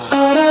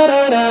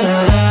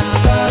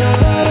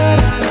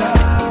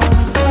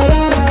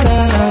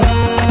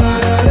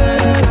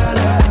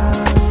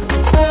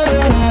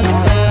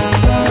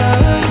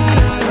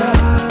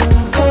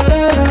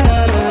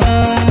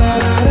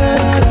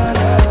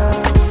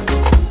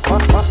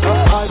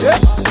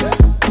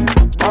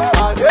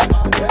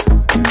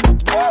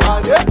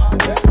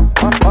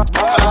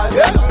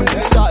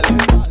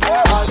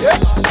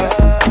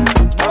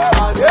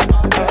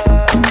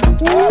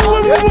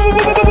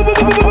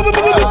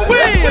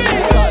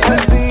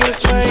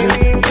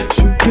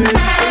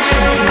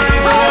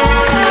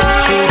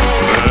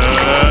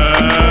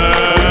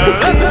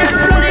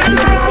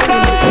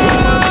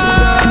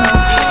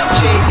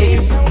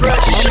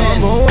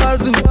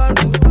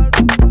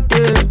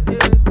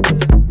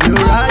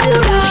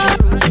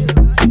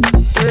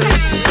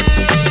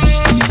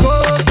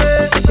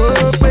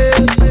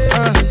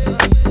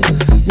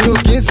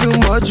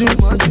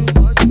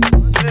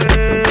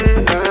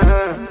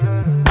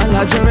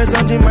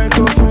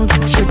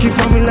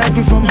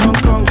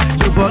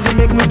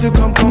 make me to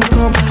come.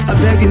 I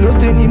beg you, no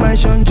stay in my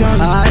shun.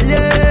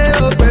 Aye,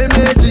 open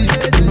meji,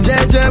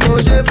 jeje mo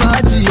ṣe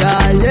fàájì.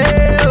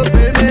 Aye,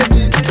 open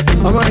meji,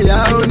 ọmọ ìyá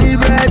oní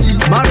búrẹ́dì.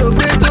 Má rò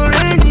pé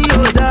torí ni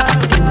ó dá,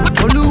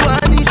 Olúwa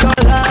ní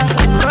ṣọlá.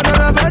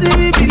 Rọ́dọ̀rọ̀ bá dé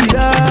bíbí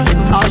ya,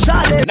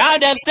 àṣàlẹ̀. Now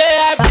them say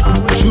I'm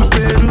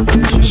Ṣùpẹ̀rù,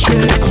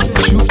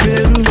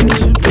 ṣùpẹ̀rù,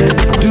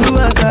 do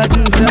as I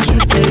do, do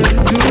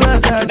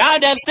as I do. Now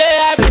them say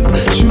I'm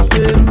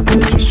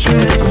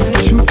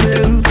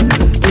Ṣùpẹ̀rù,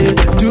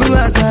 do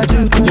as I do.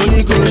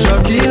 Money go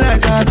shocky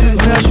like I do,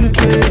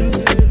 ṣùpẹ̀rù.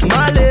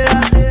 Malera,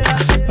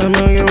 I'm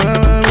gonna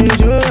me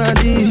do a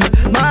deal.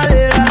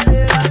 Malera,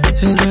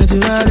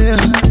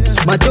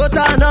 my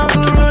daughter no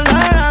guru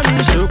lara mi.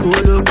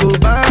 Shokoloko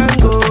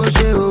bango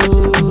she o,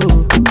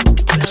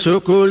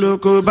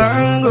 shokoloko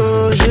bango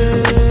she.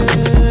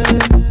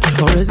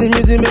 Always in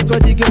music make all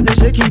the girls they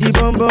shake it the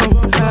bum bum.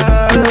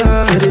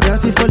 They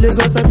dancing for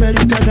Lagos,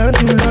 America down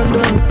to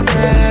London.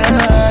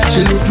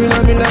 She looking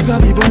at me like a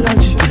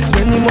bibolaji,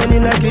 spending money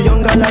like a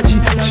young galaji.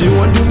 She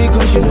want do me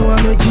cause she know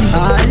I'm a G.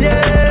 Aye,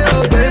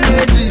 open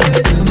meji,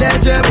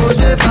 jeje mo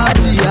ṣe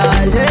fàájì.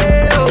 Aye,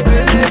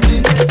 open meji,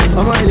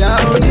 ọmọ ìyá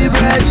oní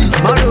búrẹ́dì.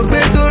 Má rò pé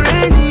torí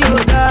ni ó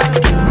dá,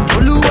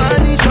 Olúwa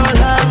ní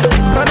ṣọlá.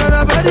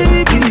 Rọ́dọ̀rọ̀ bá dé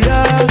bíbí ya,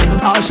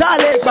 àṣà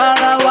lè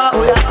para wa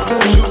òyà.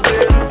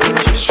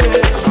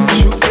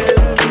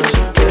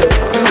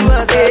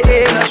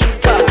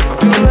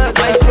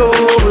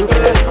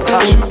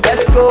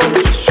 Let's go.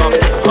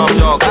 Come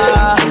dog.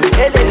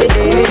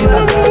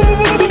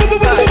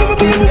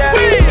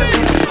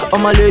 All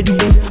my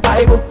ladies,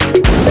 I go.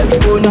 Let's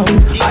go now.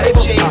 I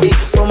go.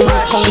 From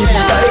my home,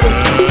 I go.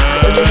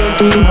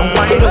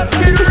 Wind up.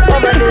 All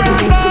my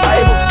ladies, I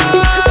go.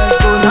 Let's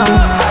go now.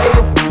 I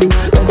go.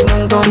 Let's go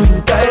down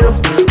to Cairo.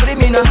 Put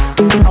me now.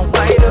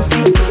 Wind up.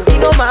 See, it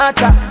no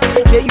matter.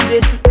 Share you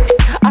this.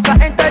 As I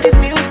enter this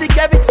music,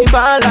 everything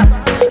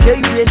balance. Share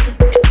you this.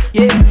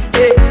 Yeah.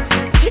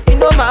 It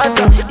no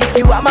matter if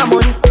you want my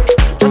money.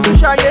 Just to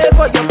shy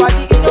for your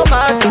body. It no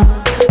matter.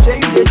 Share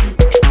you this.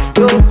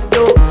 Yo,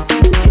 see.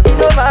 It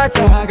no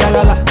matter.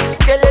 Galala.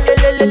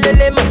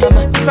 Skelelelelelele,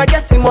 mama. If I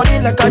get some money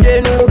like I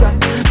didn't got,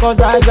 cause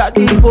I got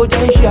the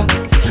potential.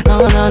 Na.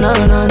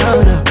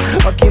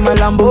 Okay, my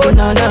Lambo,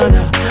 na.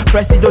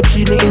 Presido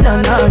chilling,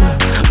 na.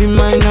 Be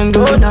mine and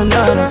go,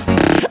 na. See,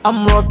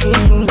 I'm rocking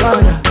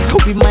Susanna.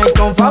 We might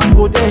confirm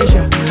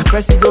potential.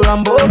 Presido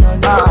Lambo,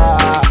 na.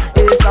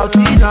 Hey, South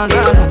Sea, na.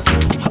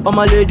 See, all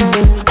my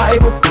ladies, I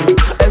go.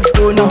 Let's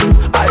go now,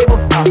 I go.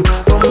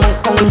 From Hong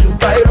Kong to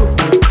Cairo.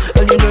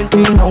 And you don't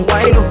think now,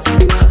 why not?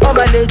 All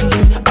my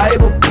ladies, I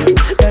go.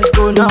 Let's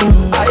go now,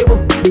 I go.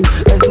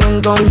 Let's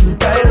go down to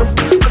Cairo.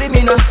 Bring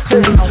me now,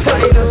 hey,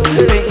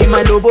 in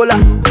my lobola.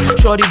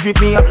 Shorty drip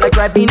me up like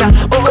Ribena.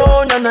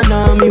 Oh, na,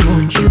 me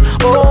want you.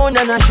 Oh,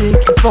 na, shake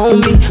it for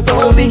me.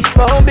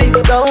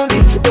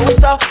 Don't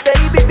stop,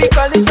 baby,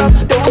 because it's up.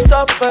 Don't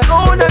stop,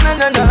 oh, na,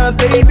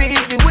 baby.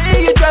 The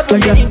way you drive me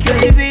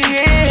crazy,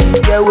 yeah.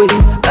 Get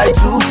waist like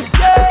tools.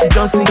 That's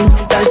Johnson,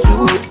 that's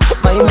tools.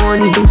 My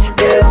money,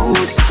 they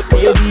lose.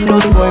 Baby, no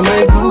spoil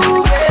my groove.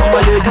 All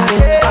my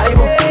ladies, I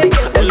go.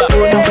 Let's go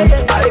now,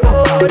 I go.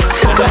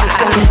 I'm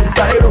coming to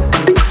Cairo.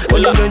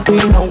 Well, I'm going to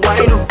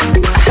wine up.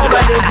 All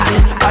my ladies,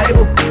 I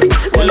go.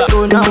 Let's go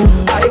now,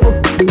 I go.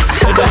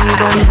 I'm going to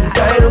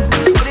Cairo.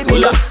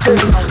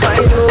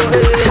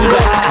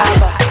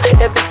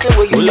 Everything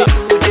what you do,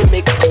 they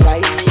make me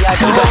right.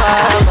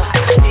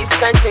 This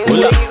kind of thing what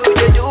you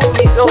do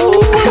me so.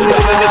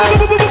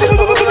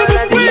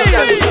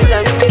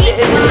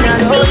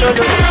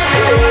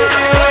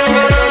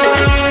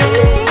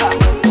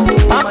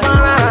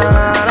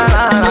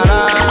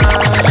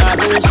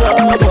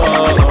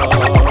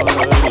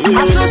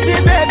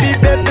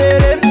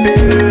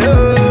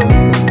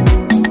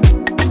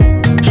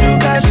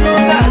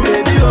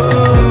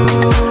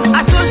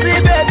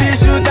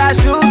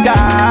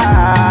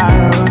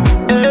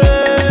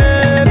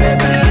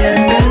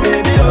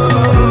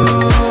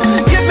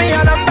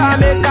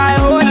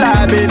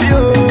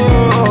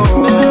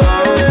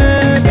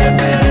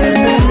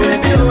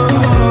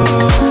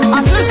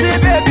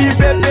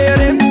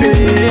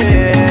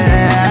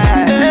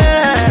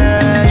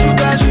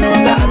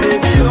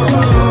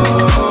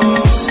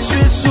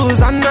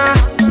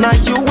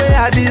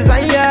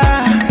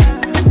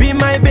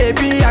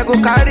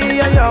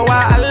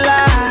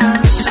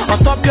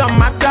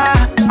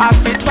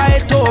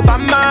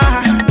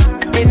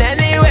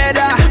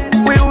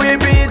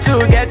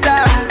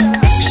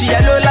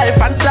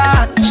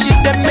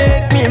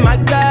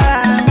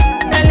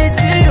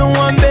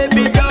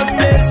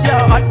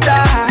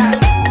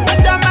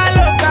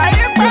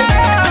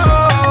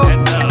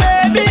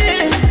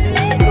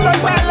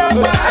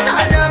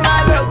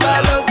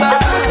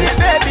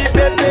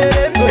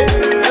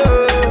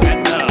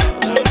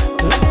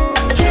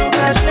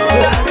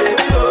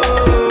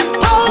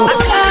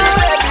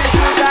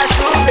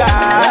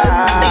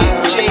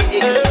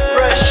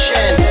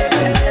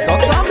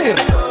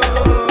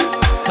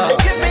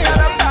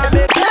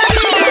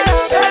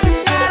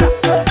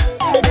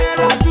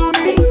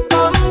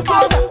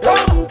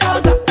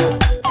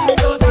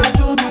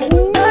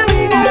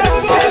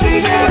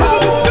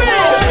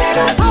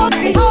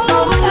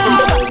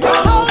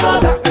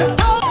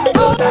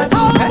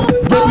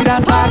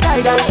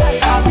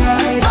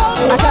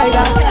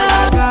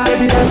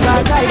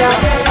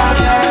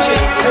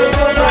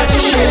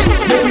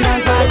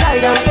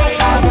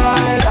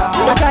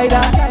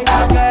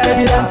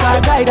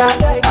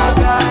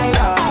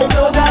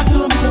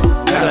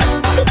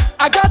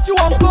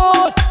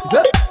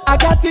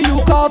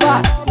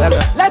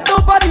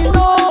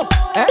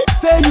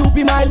 Say you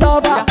be my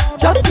lover,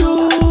 just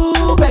you,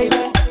 baby.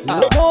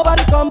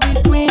 Nobody come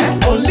between,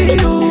 only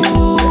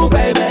you,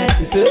 baby.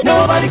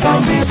 Nobody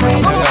come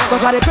between.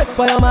 Cause I request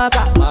for your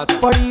matter.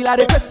 For real, I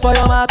request for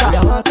your matter.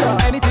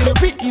 Anything you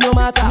pick, it no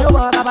matter.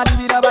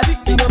 Abadi,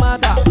 it no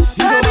matter.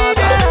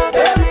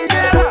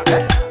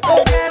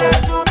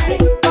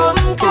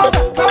 Come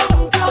closer,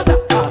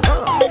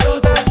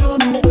 closer to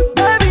me.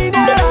 Baby,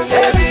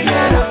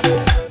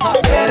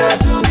 nearer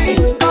to me.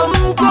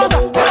 Come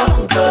closer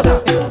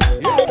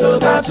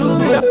to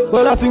me.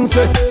 Well, I sing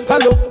say,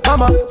 hello,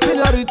 mama,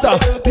 señorita.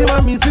 Be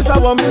my missus, I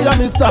want me a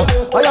mister.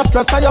 I have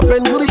stress, I have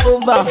pain, worry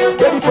over.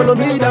 Baby, follow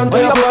me down to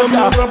your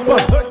brother.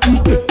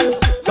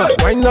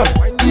 Why not?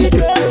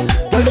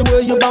 Girl, the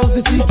way you bounce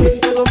the CK,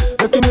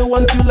 making me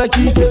want you like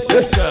EK.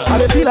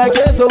 I feel like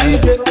it's so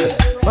weak.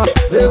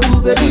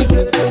 Baby,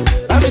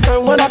 every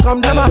time when I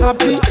come down, I'm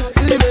happy.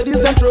 See the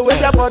ladies, them throw away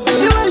their body.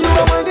 The way you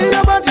are winding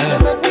your body, they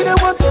make me, they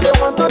want to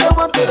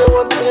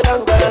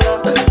dance,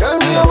 Tell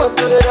me I want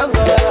to dance,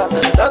 dance,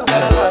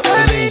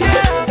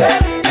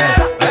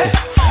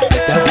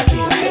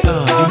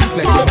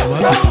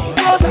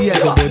 see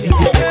as your body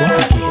fit like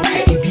complicated.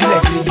 It be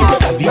like say you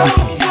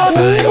disability.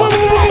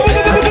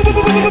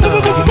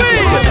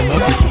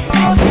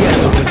 See as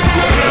your body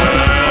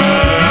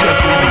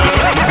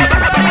fit like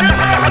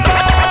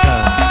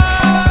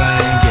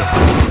fine girl,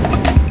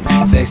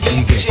 sexy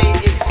girl, fine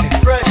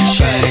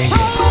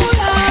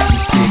girl. You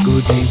say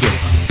good girl,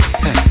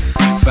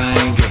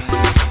 fine girl,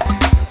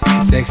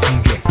 sexy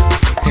girl,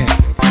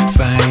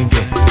 fine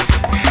girl.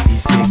 You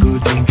say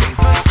good girl.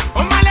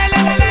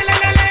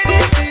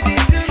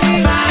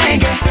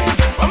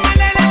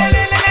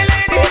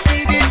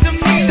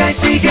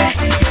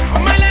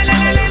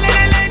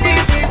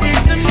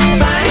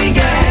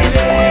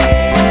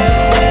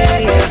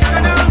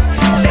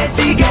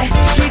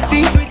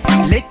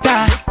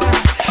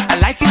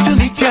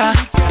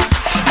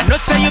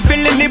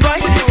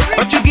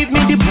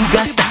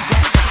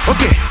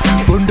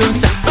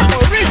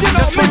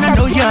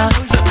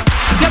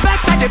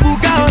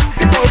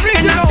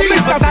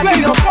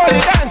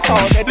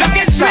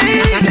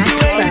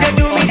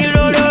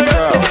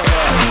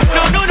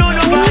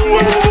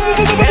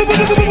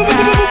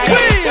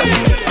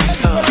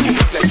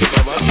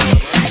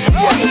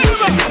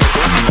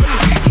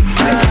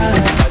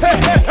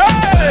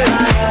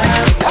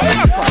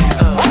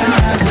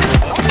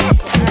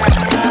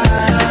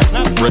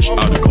 Fresh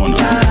out the corner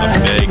of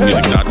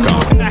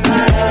BagMusic.com.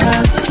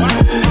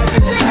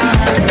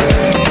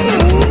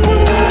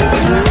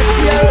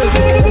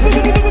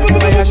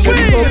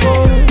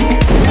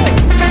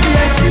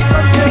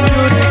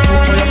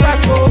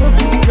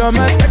 You're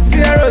my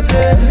sexy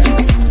rosé,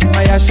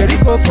 my chérie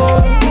coco.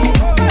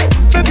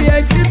 Baby,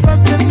 I see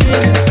something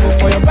beautiful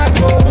for your back,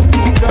 oh.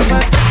 You're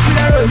my sexy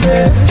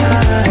rosé,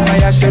 my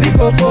chérie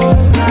coco.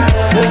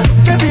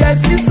 Baby, I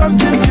see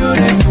something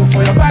beautiful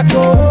for your back,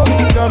 oh.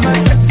 You're my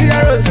sexy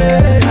rosé,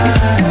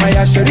 my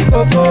chérie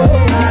coco.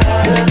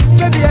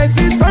 Baby, I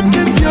see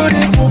something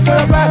beautiful for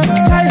your back.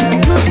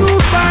 Child, you too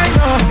fine,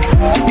 oh.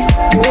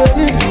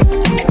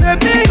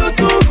 Baby, you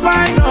too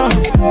fine, oh.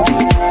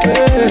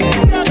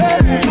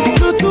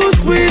 You too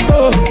sweet,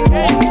 oh.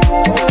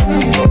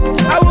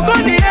 I will go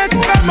the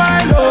extra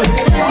mile, oh.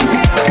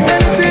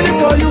 Anything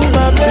for you,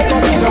 my baby.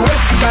 Your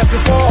waist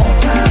 34,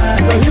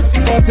 your hips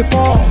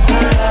 44,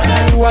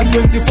 you are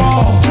 24.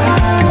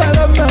 I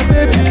love my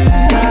baby.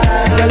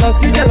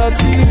 Jealousy.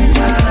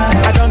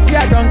 I don't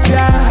care.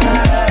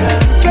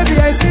 Baby,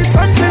 I see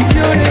something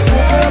beautiful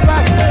for your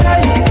back.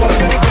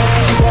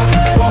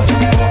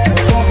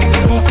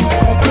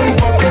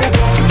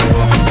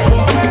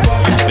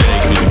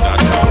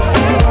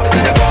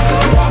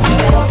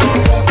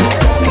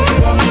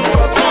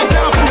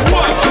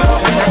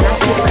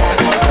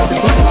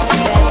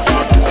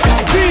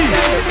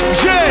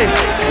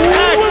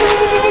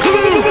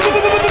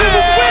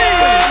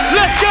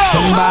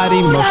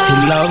 Somebody must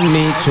love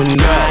me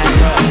tonight.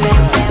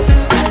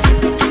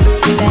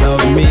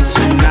 Love me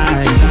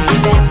tonight.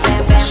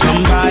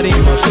 Somebody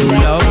must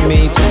love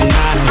me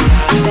tonight.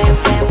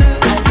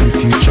 If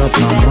you chop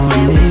my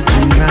money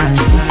tonight.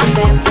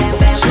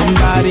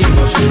 Somebody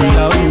must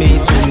love me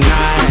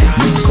tonight.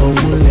 With soule,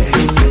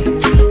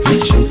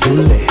 with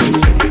shekule,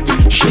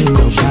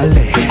 shendo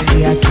bale,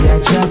 kia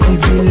chafi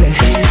bile.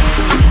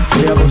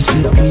 Oya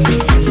bosibi,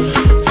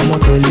 I'ma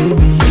tell you.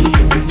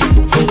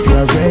 Hope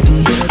you're ready.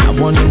 I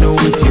wanna know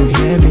if you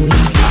hear me.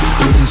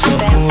 This is so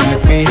full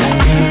of pain. I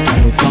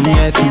come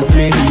here to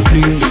play.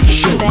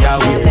 Show ya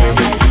way.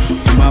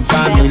 My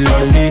body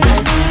lolly.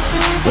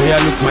 Oh yeah,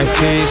 look my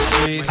face.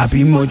 I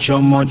be much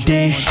on my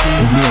day.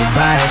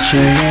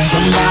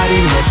 Somebody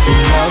must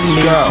love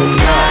me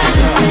tonight.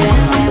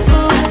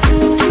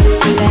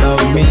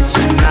 Love me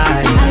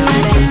tonight.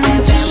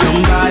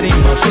 Somebody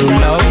must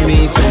love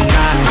me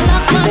tonight.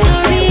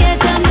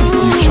 If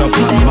you chop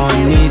my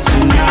money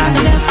tonight.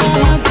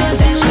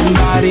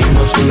 Somebody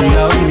must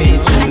love me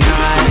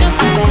tonight.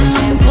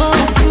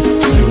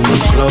 You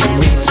must love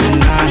me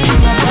tonight.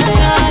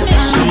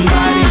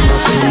 Somebody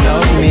must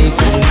love me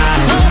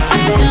tonight.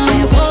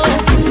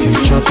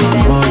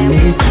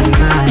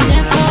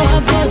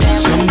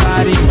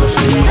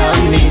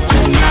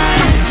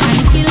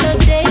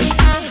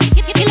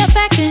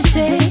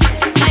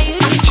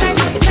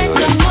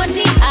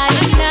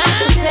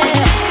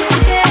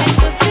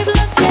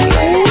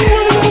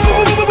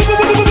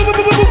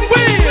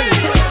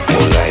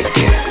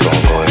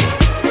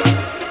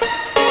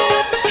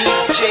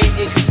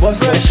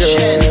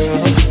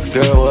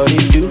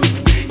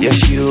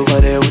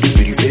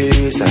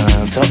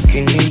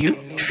 you,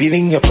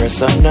 feeling your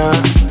persona.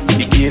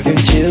 You're giving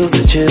chills,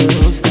 the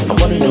chills. I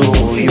wanna know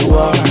who you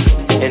are,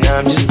 and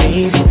I'm just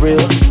being for real.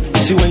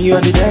 See when you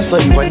on the dance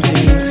floor, you want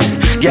things.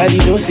 Girl, you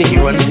don't say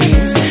you want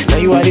things. Now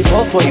you are the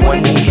fall for you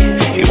want me,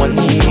 you want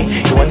me,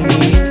 you want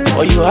me.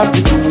 All you have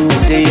to do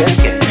is say yes,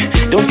 yeah.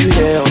 Don't you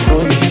dare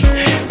go me.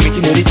 Make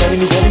you know they telling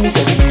me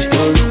your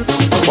story.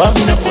 Why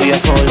me not where you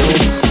follow?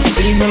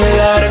 Seen a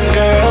lot of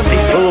girls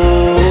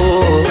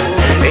before.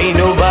 Ain't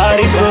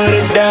nobody put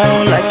it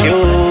down like you.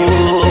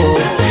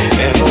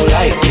 And more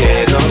like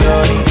it,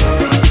 gongoni,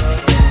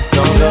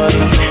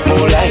 gongoni.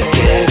 More like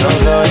it,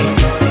 gongoni,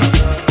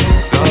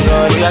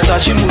 gongoni. I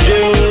thought she moved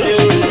you.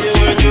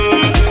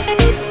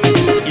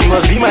 You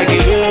must be my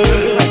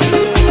girl.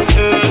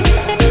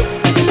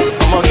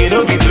 I'ma get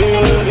up, be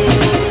blue.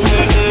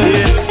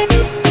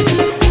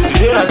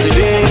 Today, not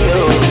today,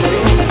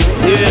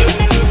 yeah.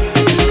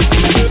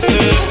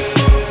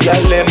 Yeah,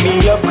 let me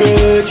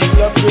upgrade you.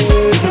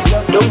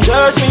 Don't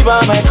judge me by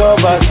my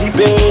cover, see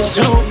page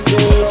 2.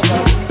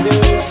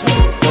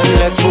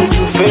 Let's move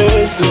to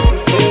phase 2.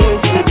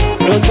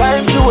 No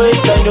time to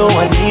waste, I know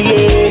I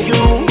delay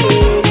you.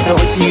 Now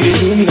what you they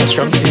do me a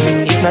strong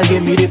thing. If not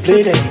give me the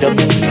play, then you don't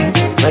mean.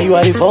 Now you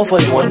are the fall for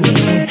you want me,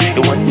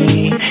 you want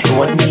me, you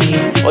want me.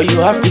 All you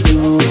have to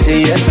do is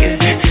say yes, yeah.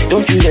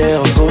 Don't you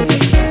dare go me.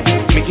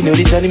 Make you know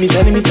they telling me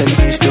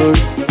the story.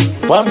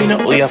 Want me not,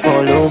 oh yeah,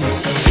 follow me.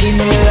 Seen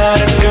a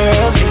lot of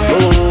girls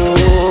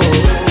before.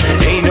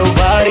 Ain't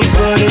nobody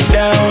put it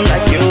down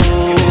like you.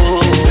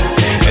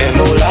 And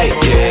more like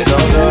yeah,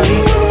 gongoni,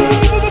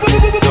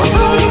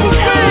 gongoni.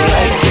 More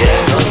like yeah,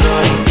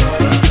 gongoni,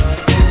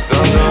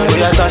 gongoni. Oh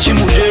yeah, thought she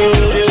moved you.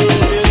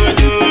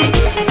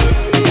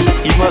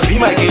 You must be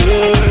my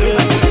girl.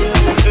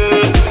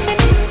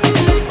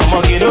 I'ma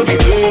get up, be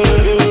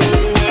good.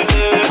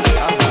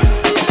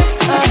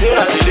 Today,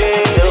 not today.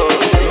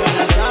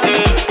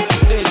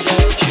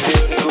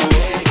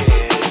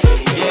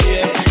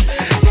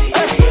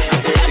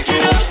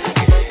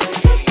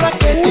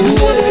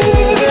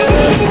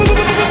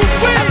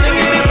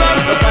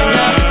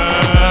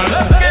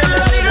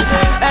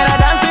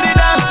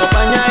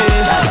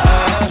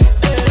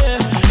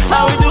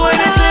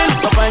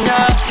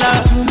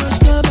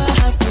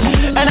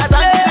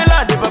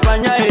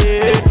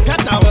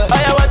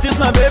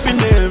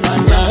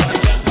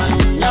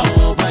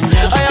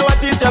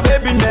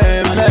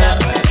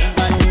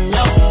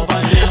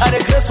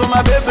 For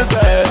my baby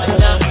girl,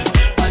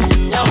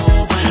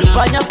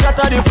 Panya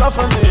scatter the floor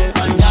for me.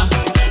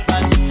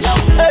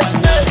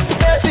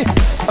 See,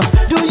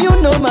 do you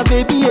know my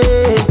baby?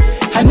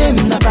 Her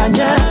name na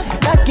Panya,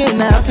 that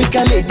kind of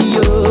African lady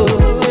yo.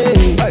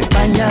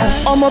 Panya,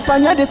 Omo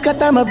Panya they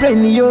scatter my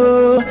brain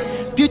yo.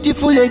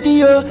 Beautiful lady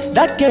yo,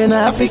 that kind of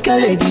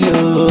African lady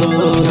yo.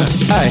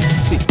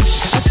 See,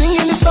 I sing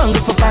in the song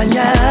for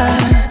Panya,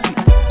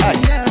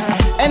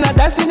 and I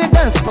dance in the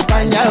dance for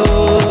Panya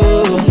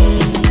oh.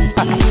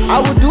 I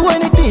would do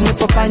anything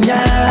for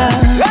Panya,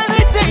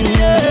 anything,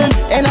 yeah.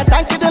 And I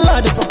thank the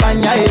Lord for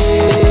Panya,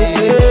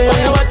 yeah.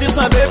 Panya, what is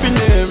my baby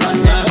name?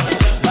 Panya,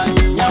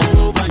 Panya,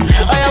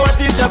 Panya. What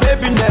is your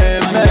baby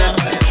name? I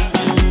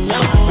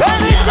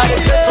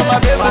dress for my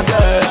baby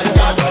girl.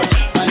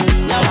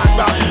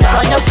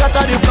 Panya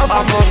scatter the floor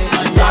for me.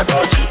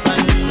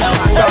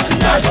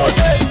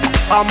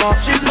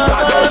 She's my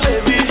fun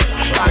baby.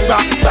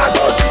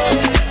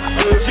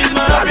 She's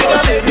my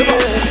African baby.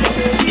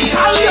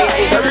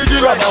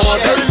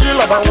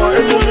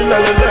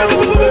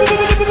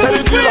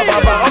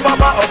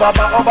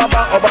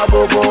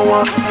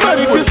 But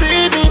if you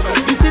see me,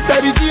 you see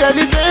 30G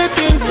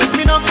elevating.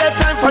 Me don't get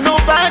time for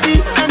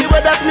nobody.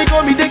 Anywhere that me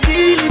go, me they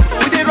kill it.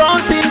 We they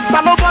run things.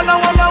 Salo bala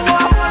wala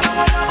wala.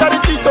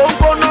 30G don't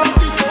go no.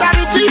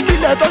 30G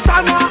let us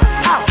shine.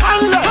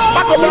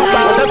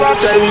 Never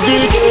 30G.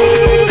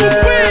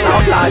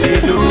 Shout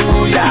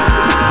hallelujah. I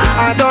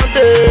don't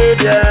dare,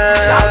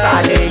 yeah. Shout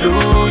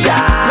hallelujah.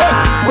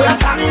 We are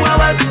standing well,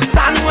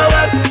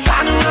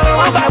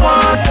 one by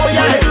one. Oh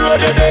yeah, every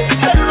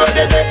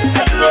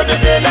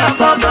day, let's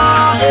go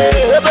now.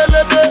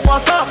 Ebelebe,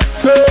 what's up?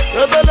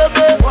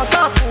 Ebelebe, what's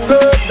up?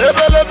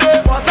 Ebelebe,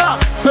 what's up?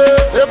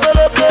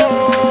 Ebelebe, what's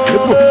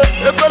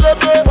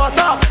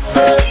up?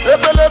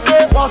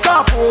 Ebelebe, what's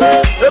up?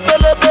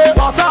 Ebelebe,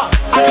 what's up?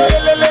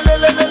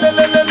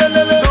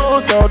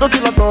 Don't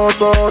you know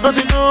so? Don't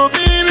you know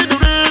me?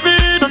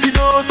 Don't you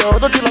know so?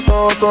 Don't you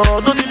know so?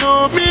 Don't you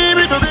know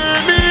me?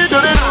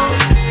 Don't you know?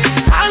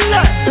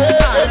 Allah,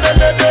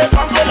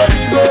 come follow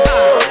me go.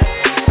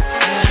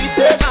 She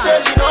says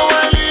she don't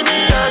want to leave me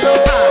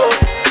alone.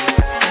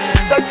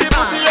 Sexy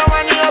booty, I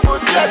want you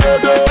booty, I don't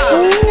know.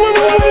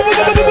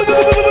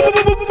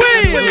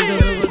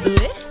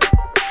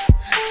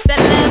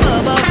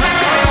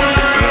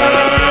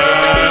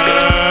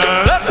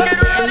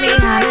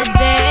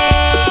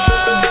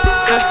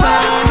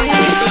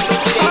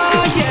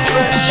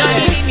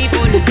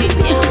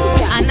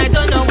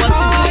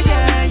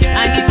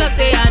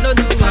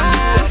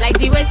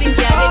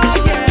 Cynthia, they do.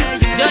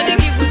 Johnny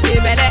give Gucci,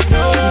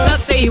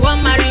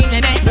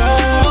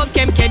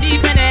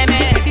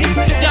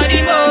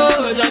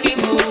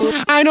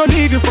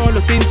 follow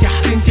Cynthia.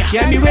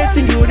 Yeah, me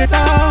waiting you to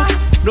talk.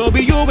 No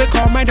be you will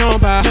call my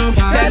number.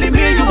 Telling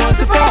me you want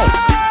to fall.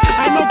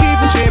 I know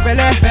give you belle,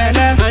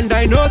 and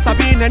I know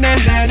Sabine.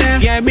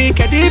 Yeah, me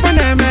can even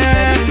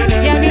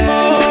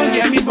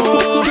yeah me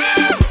more.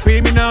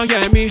 Free me now,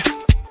 yeah me.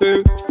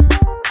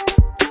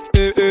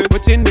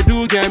 What in the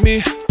do, yeah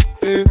me.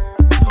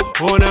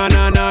 Oh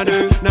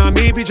na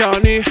me be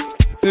Johnny.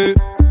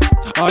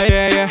 Oh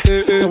yeah.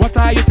 So what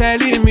are you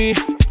telling me?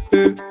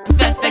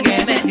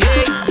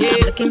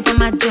 Looking for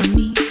my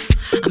Johnny.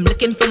 I'm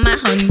looking for my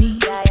honey.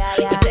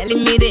 You're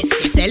telling me this,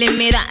 you're telling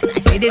me that. I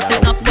say this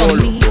is not for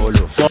me.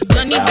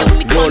 Johnny do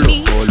me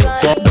funny.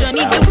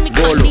 Johnny do me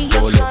funny.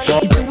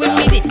 He's doing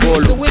me this,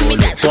 he's doing me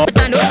that. But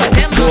I know what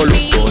them for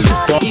me.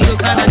 You go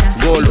Canada,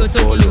 you go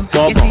Tokyo.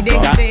 You see they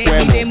say,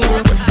 you say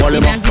Morocco. You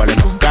dance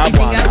Mexico, you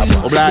sing a Hulu.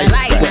 I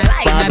like,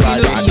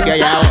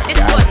 this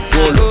one,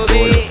 go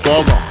baby.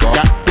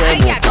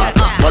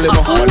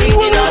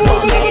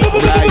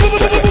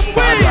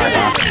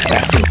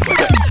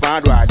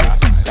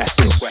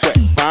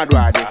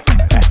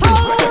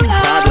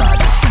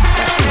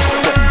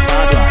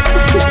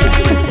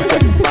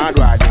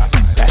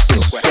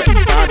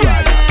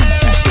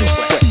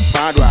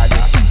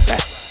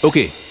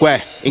 Okay,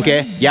 kwe,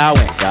 inke, yawe,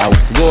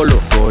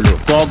 golo,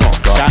 kogon,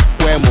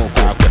 kakwe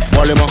moko,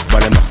 bolemo,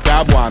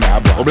 kabwa me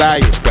abo,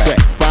 oblaye, kwe,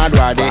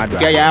 fadwade,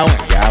 ke yawe,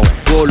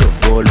 golo,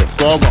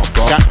 kogon,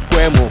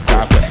 kakwe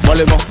moko,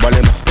 bolemo,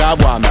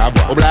 kabwa me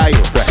abo, oblaye,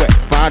 kwe,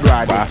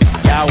 fadwade,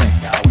 yawe,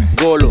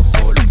 golo,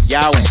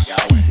 yawe,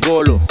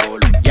 golo,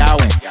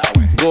 yawe,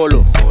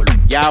 golo,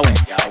 yawe,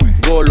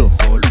 golo,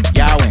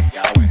 yawe,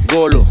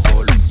 golo,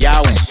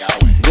 yawe,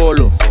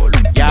 golo,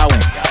 yawe,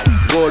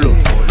 golo.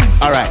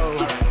 Alright.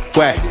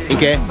 Kwe,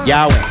 inke,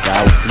 yawe,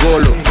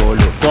 golo,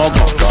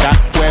 kogo,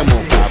 kakwe mo,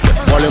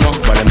 bolemo,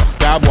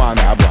 kabwa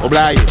me abo,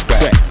 oblaye,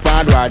 kwe,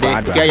 fadwade,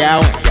 ke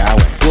yawe,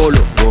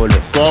 golo,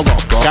 kogo,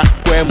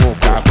 kakwe mo,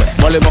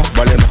 bolemo,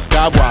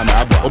 kabwa me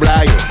abo,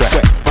 oblaye,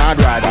 kwe,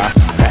 fadwade,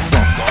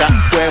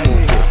 kakwe mo,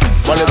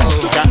 bolemo,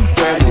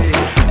 kakwe mo,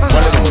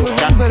 bolemo,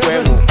 kakwe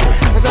mo,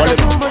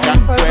 bolemo,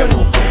 kakwe mo,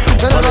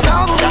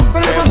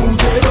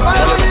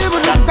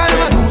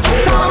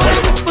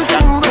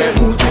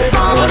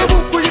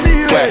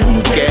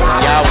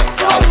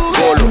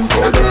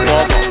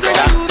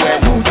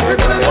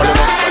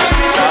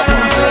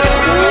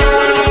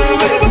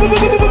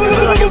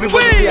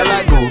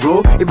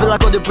 It be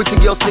like all the pretty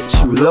girls sit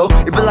you low.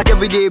 It be like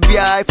every day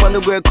B.I. From the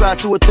girl cry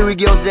 2 or 3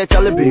 girls there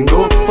Charlie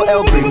bingo. For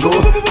El Bingo,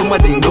 for my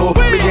dingo.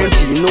 Me them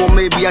chino,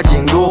 maybe a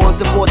jingo. Once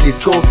for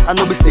disco, I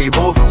know be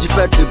stable. She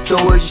fed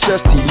tiptoe, she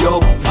just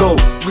yo. Go,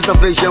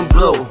 reservation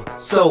blow.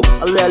 So,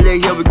 lay,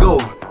 here we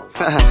go.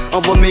 On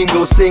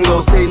Flamingo,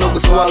 single, say no go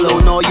swallow.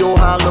 No, yo,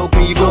 how low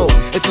can you go?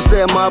 If you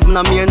say my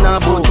na me and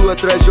Nabo, to a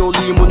treasure,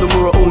 limo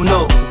numero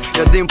uno.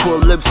 Your dimple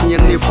lips and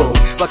your nipple.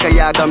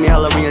 Bakaya got me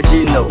hollering a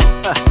Gino.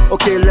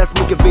 Okay, let's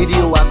make a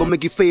video. I go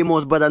make you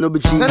famous, but I know be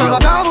cheap.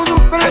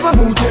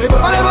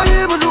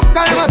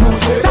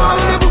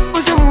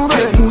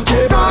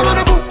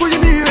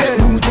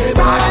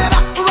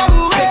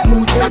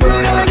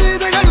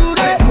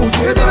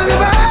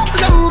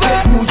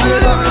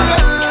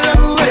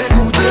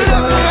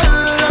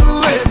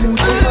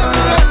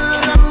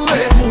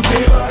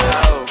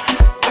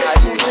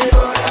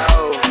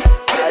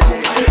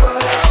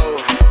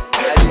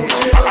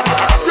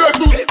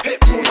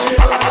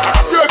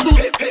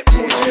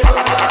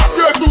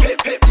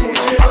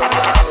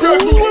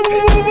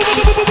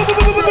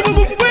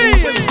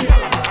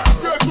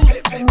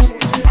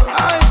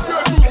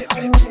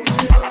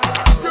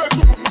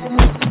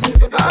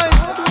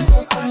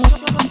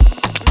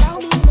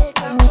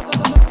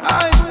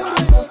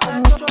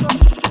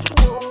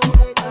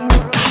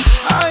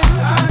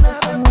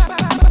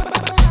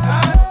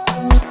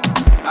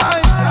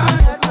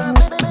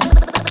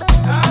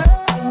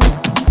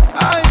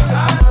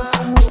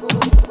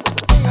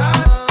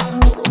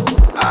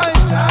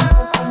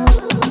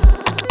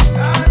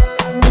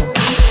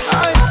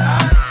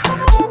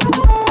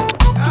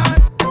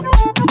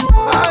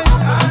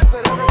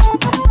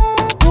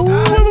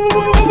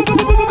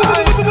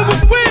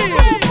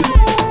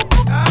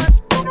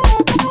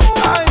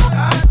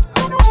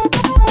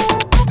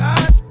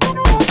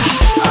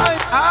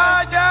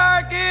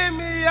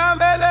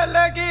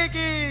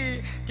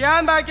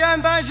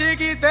 Kianda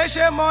shiki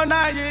teshe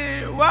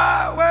monaye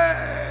wawe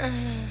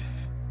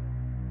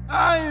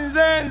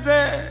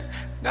Ganzenze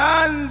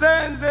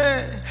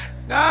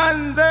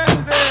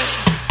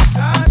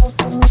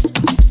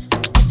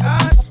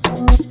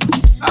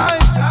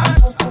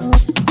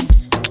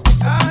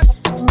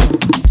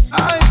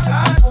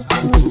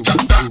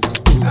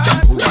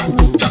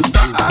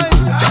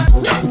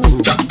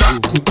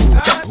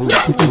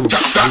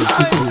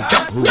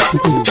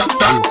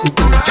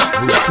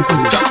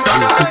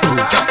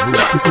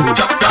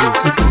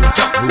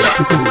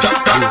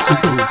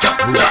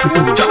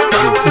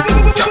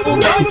O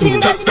Monte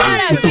das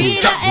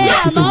Maravilhas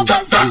é a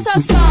nova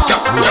sensação.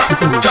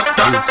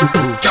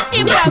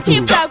 E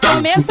pra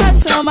começar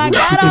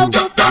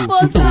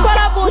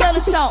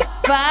no chão,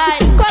 vai.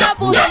 Cola a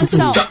bunda no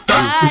chão,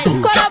 vai.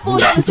 Cola a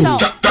bunda no chão,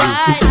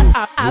 vai.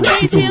 A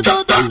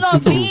pedido dos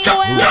novinhos,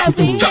 ela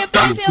vem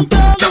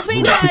representando.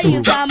 Vem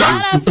Thaísa,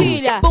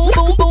 maravilha. Bum,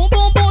 bum, bum,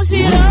 bum, bum,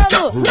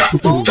 girando.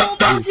 Bum, bum,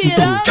 bum,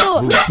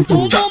 girando.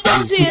 Bum, bum,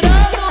 bum,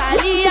 girando.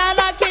 Thalia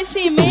no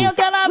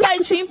aquecimento, ela vai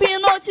te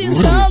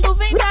hipnotizando.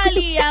 Vem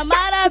Thalia,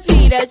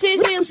 maravilha.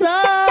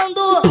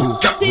 Deslizando,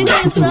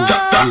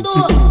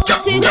 deslizando,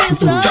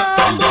 deslizando.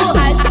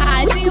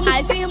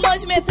 As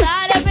irmãs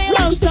metralha vem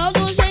lançando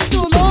um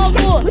jeito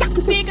novo.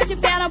 Fica de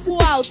perna pro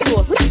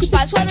alto,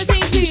 faz fora de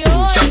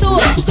idiota,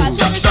 faz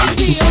fora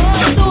de idiota,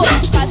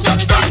 faz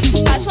fora de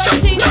idiota, faz fora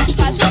de idiota,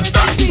 faz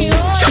fora de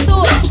idiota.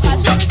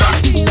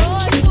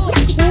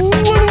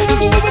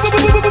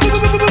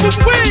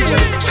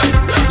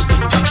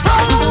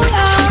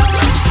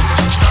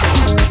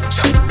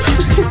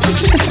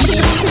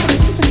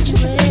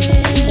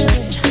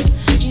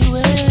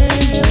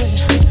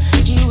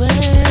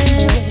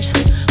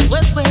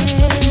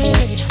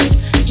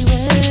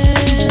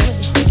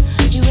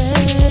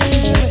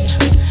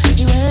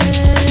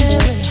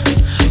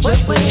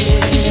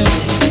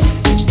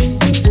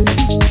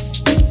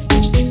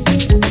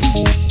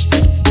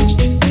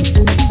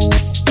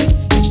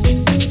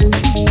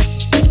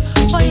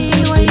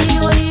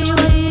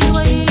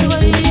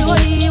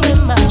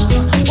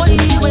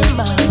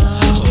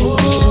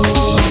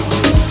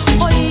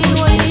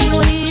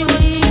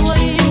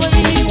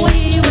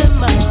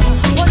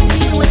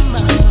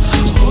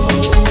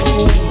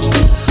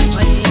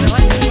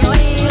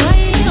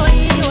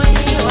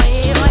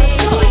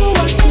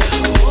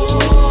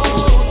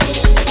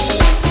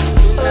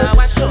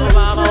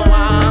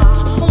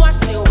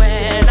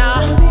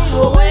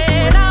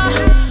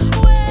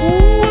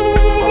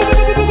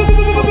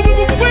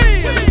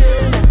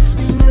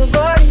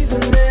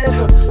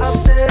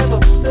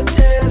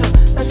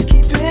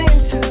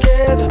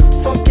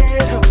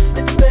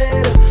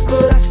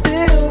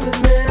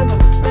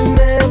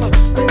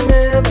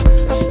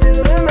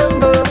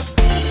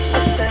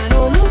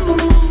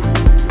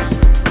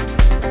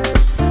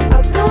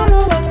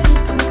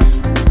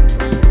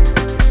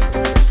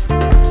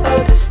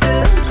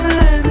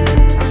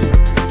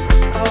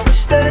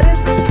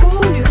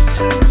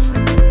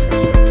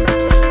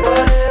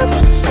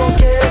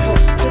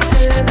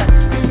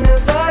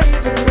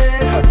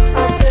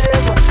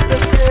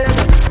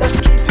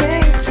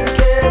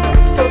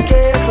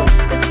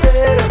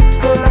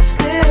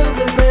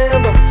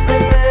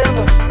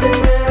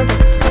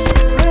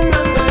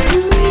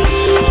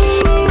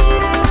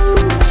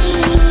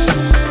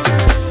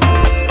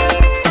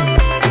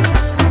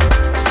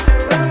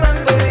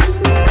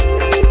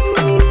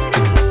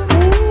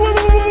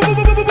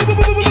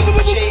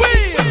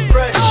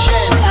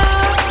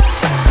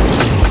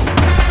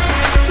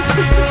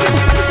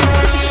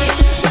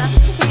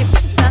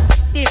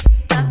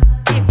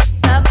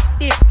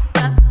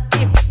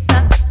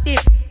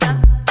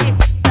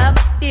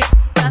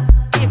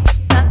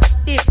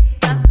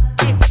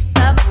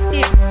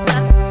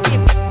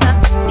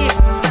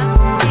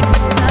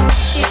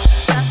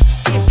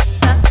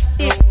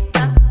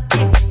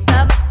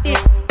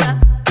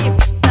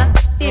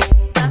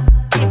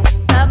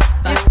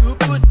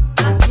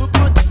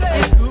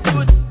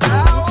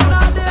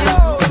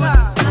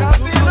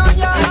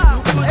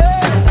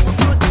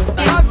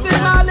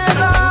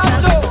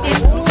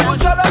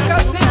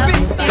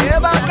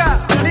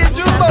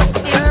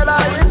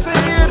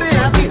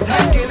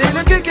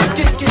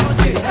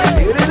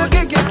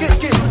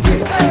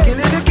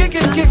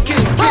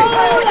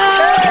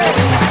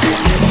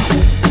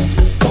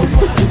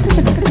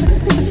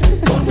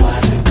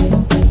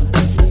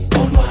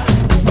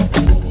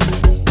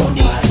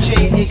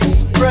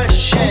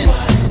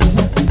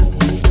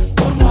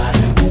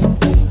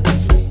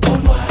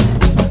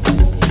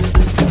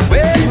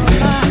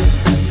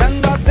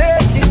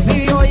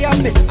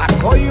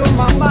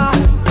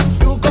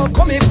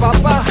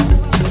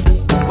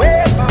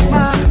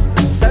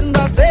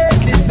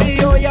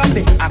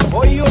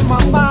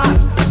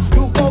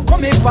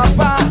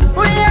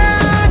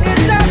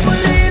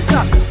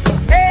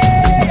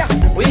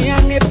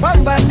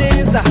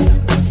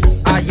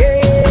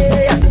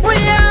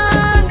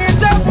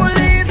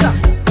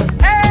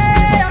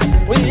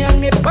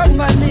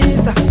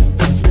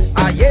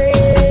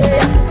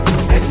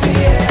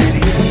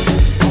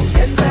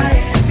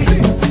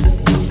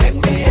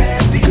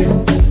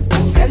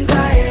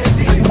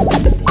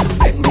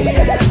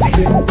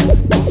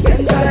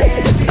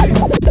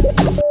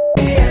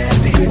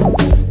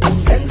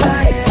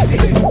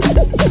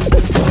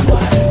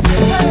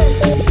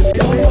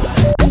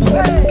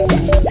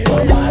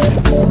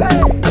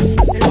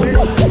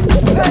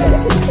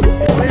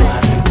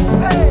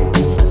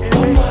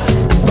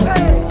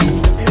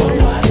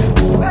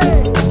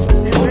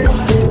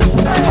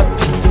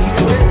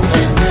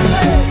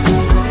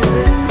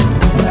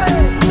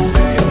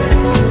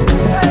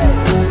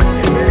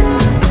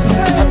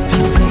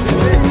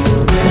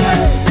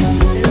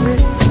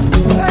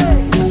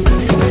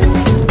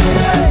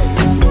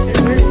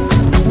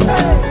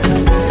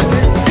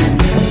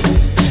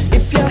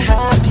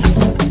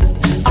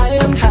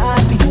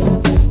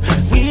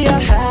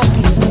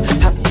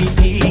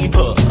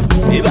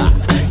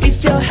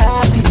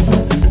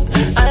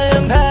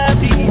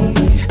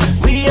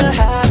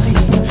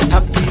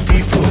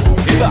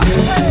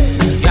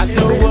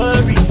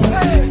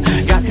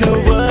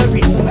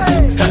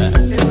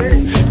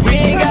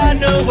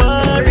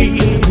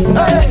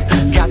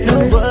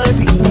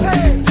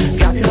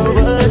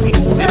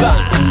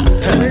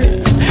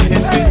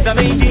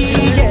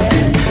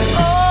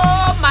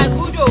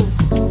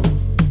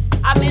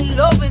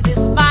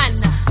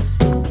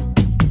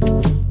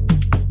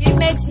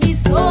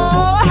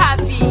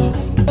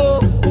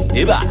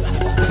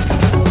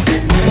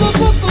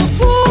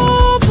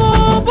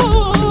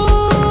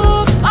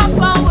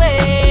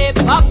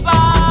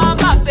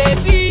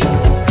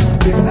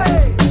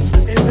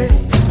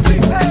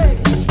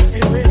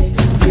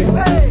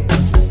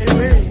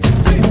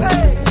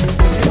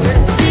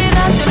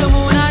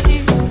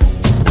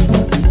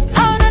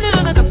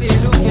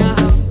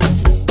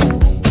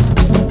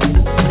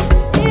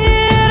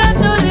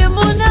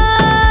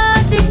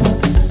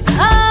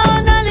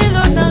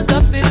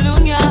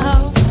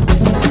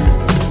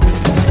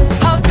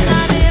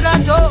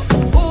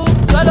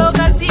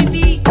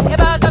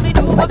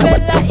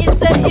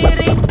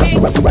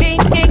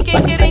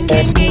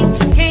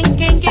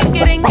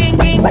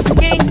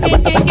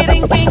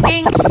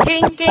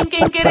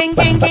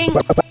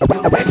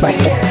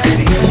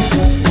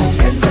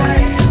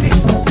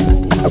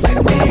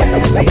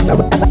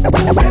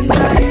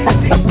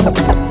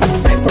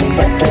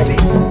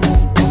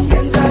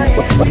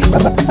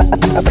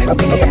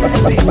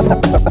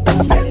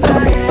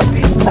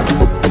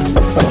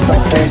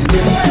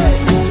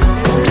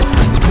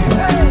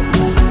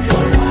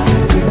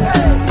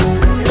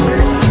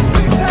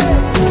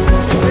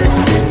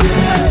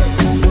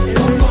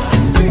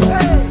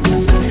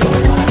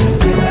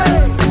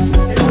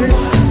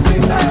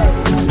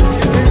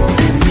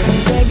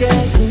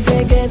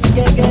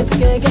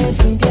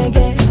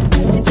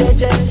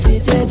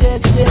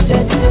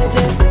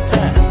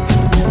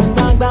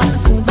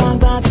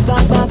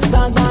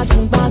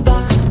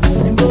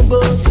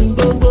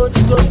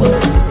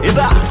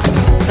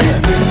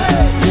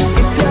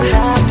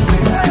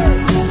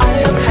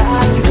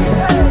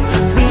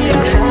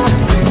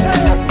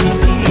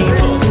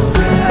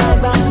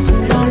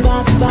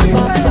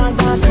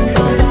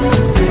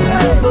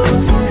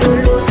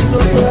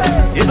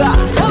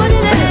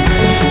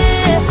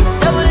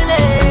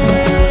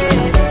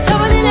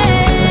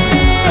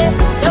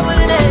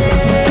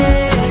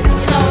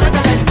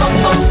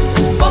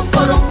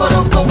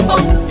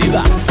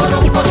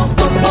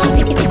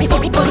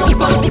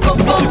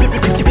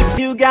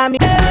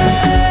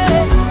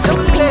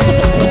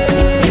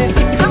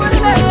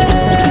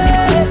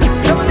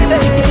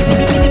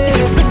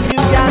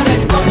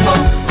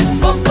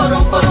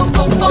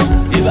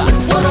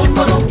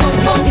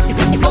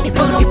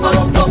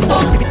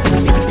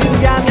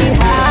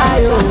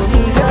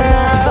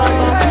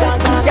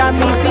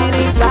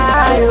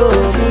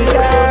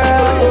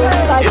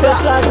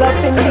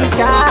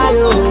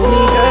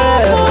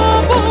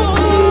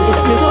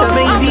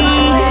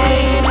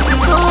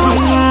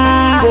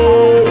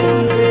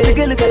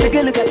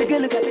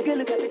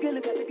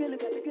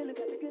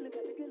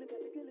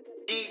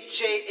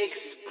 DJ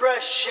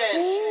Expression.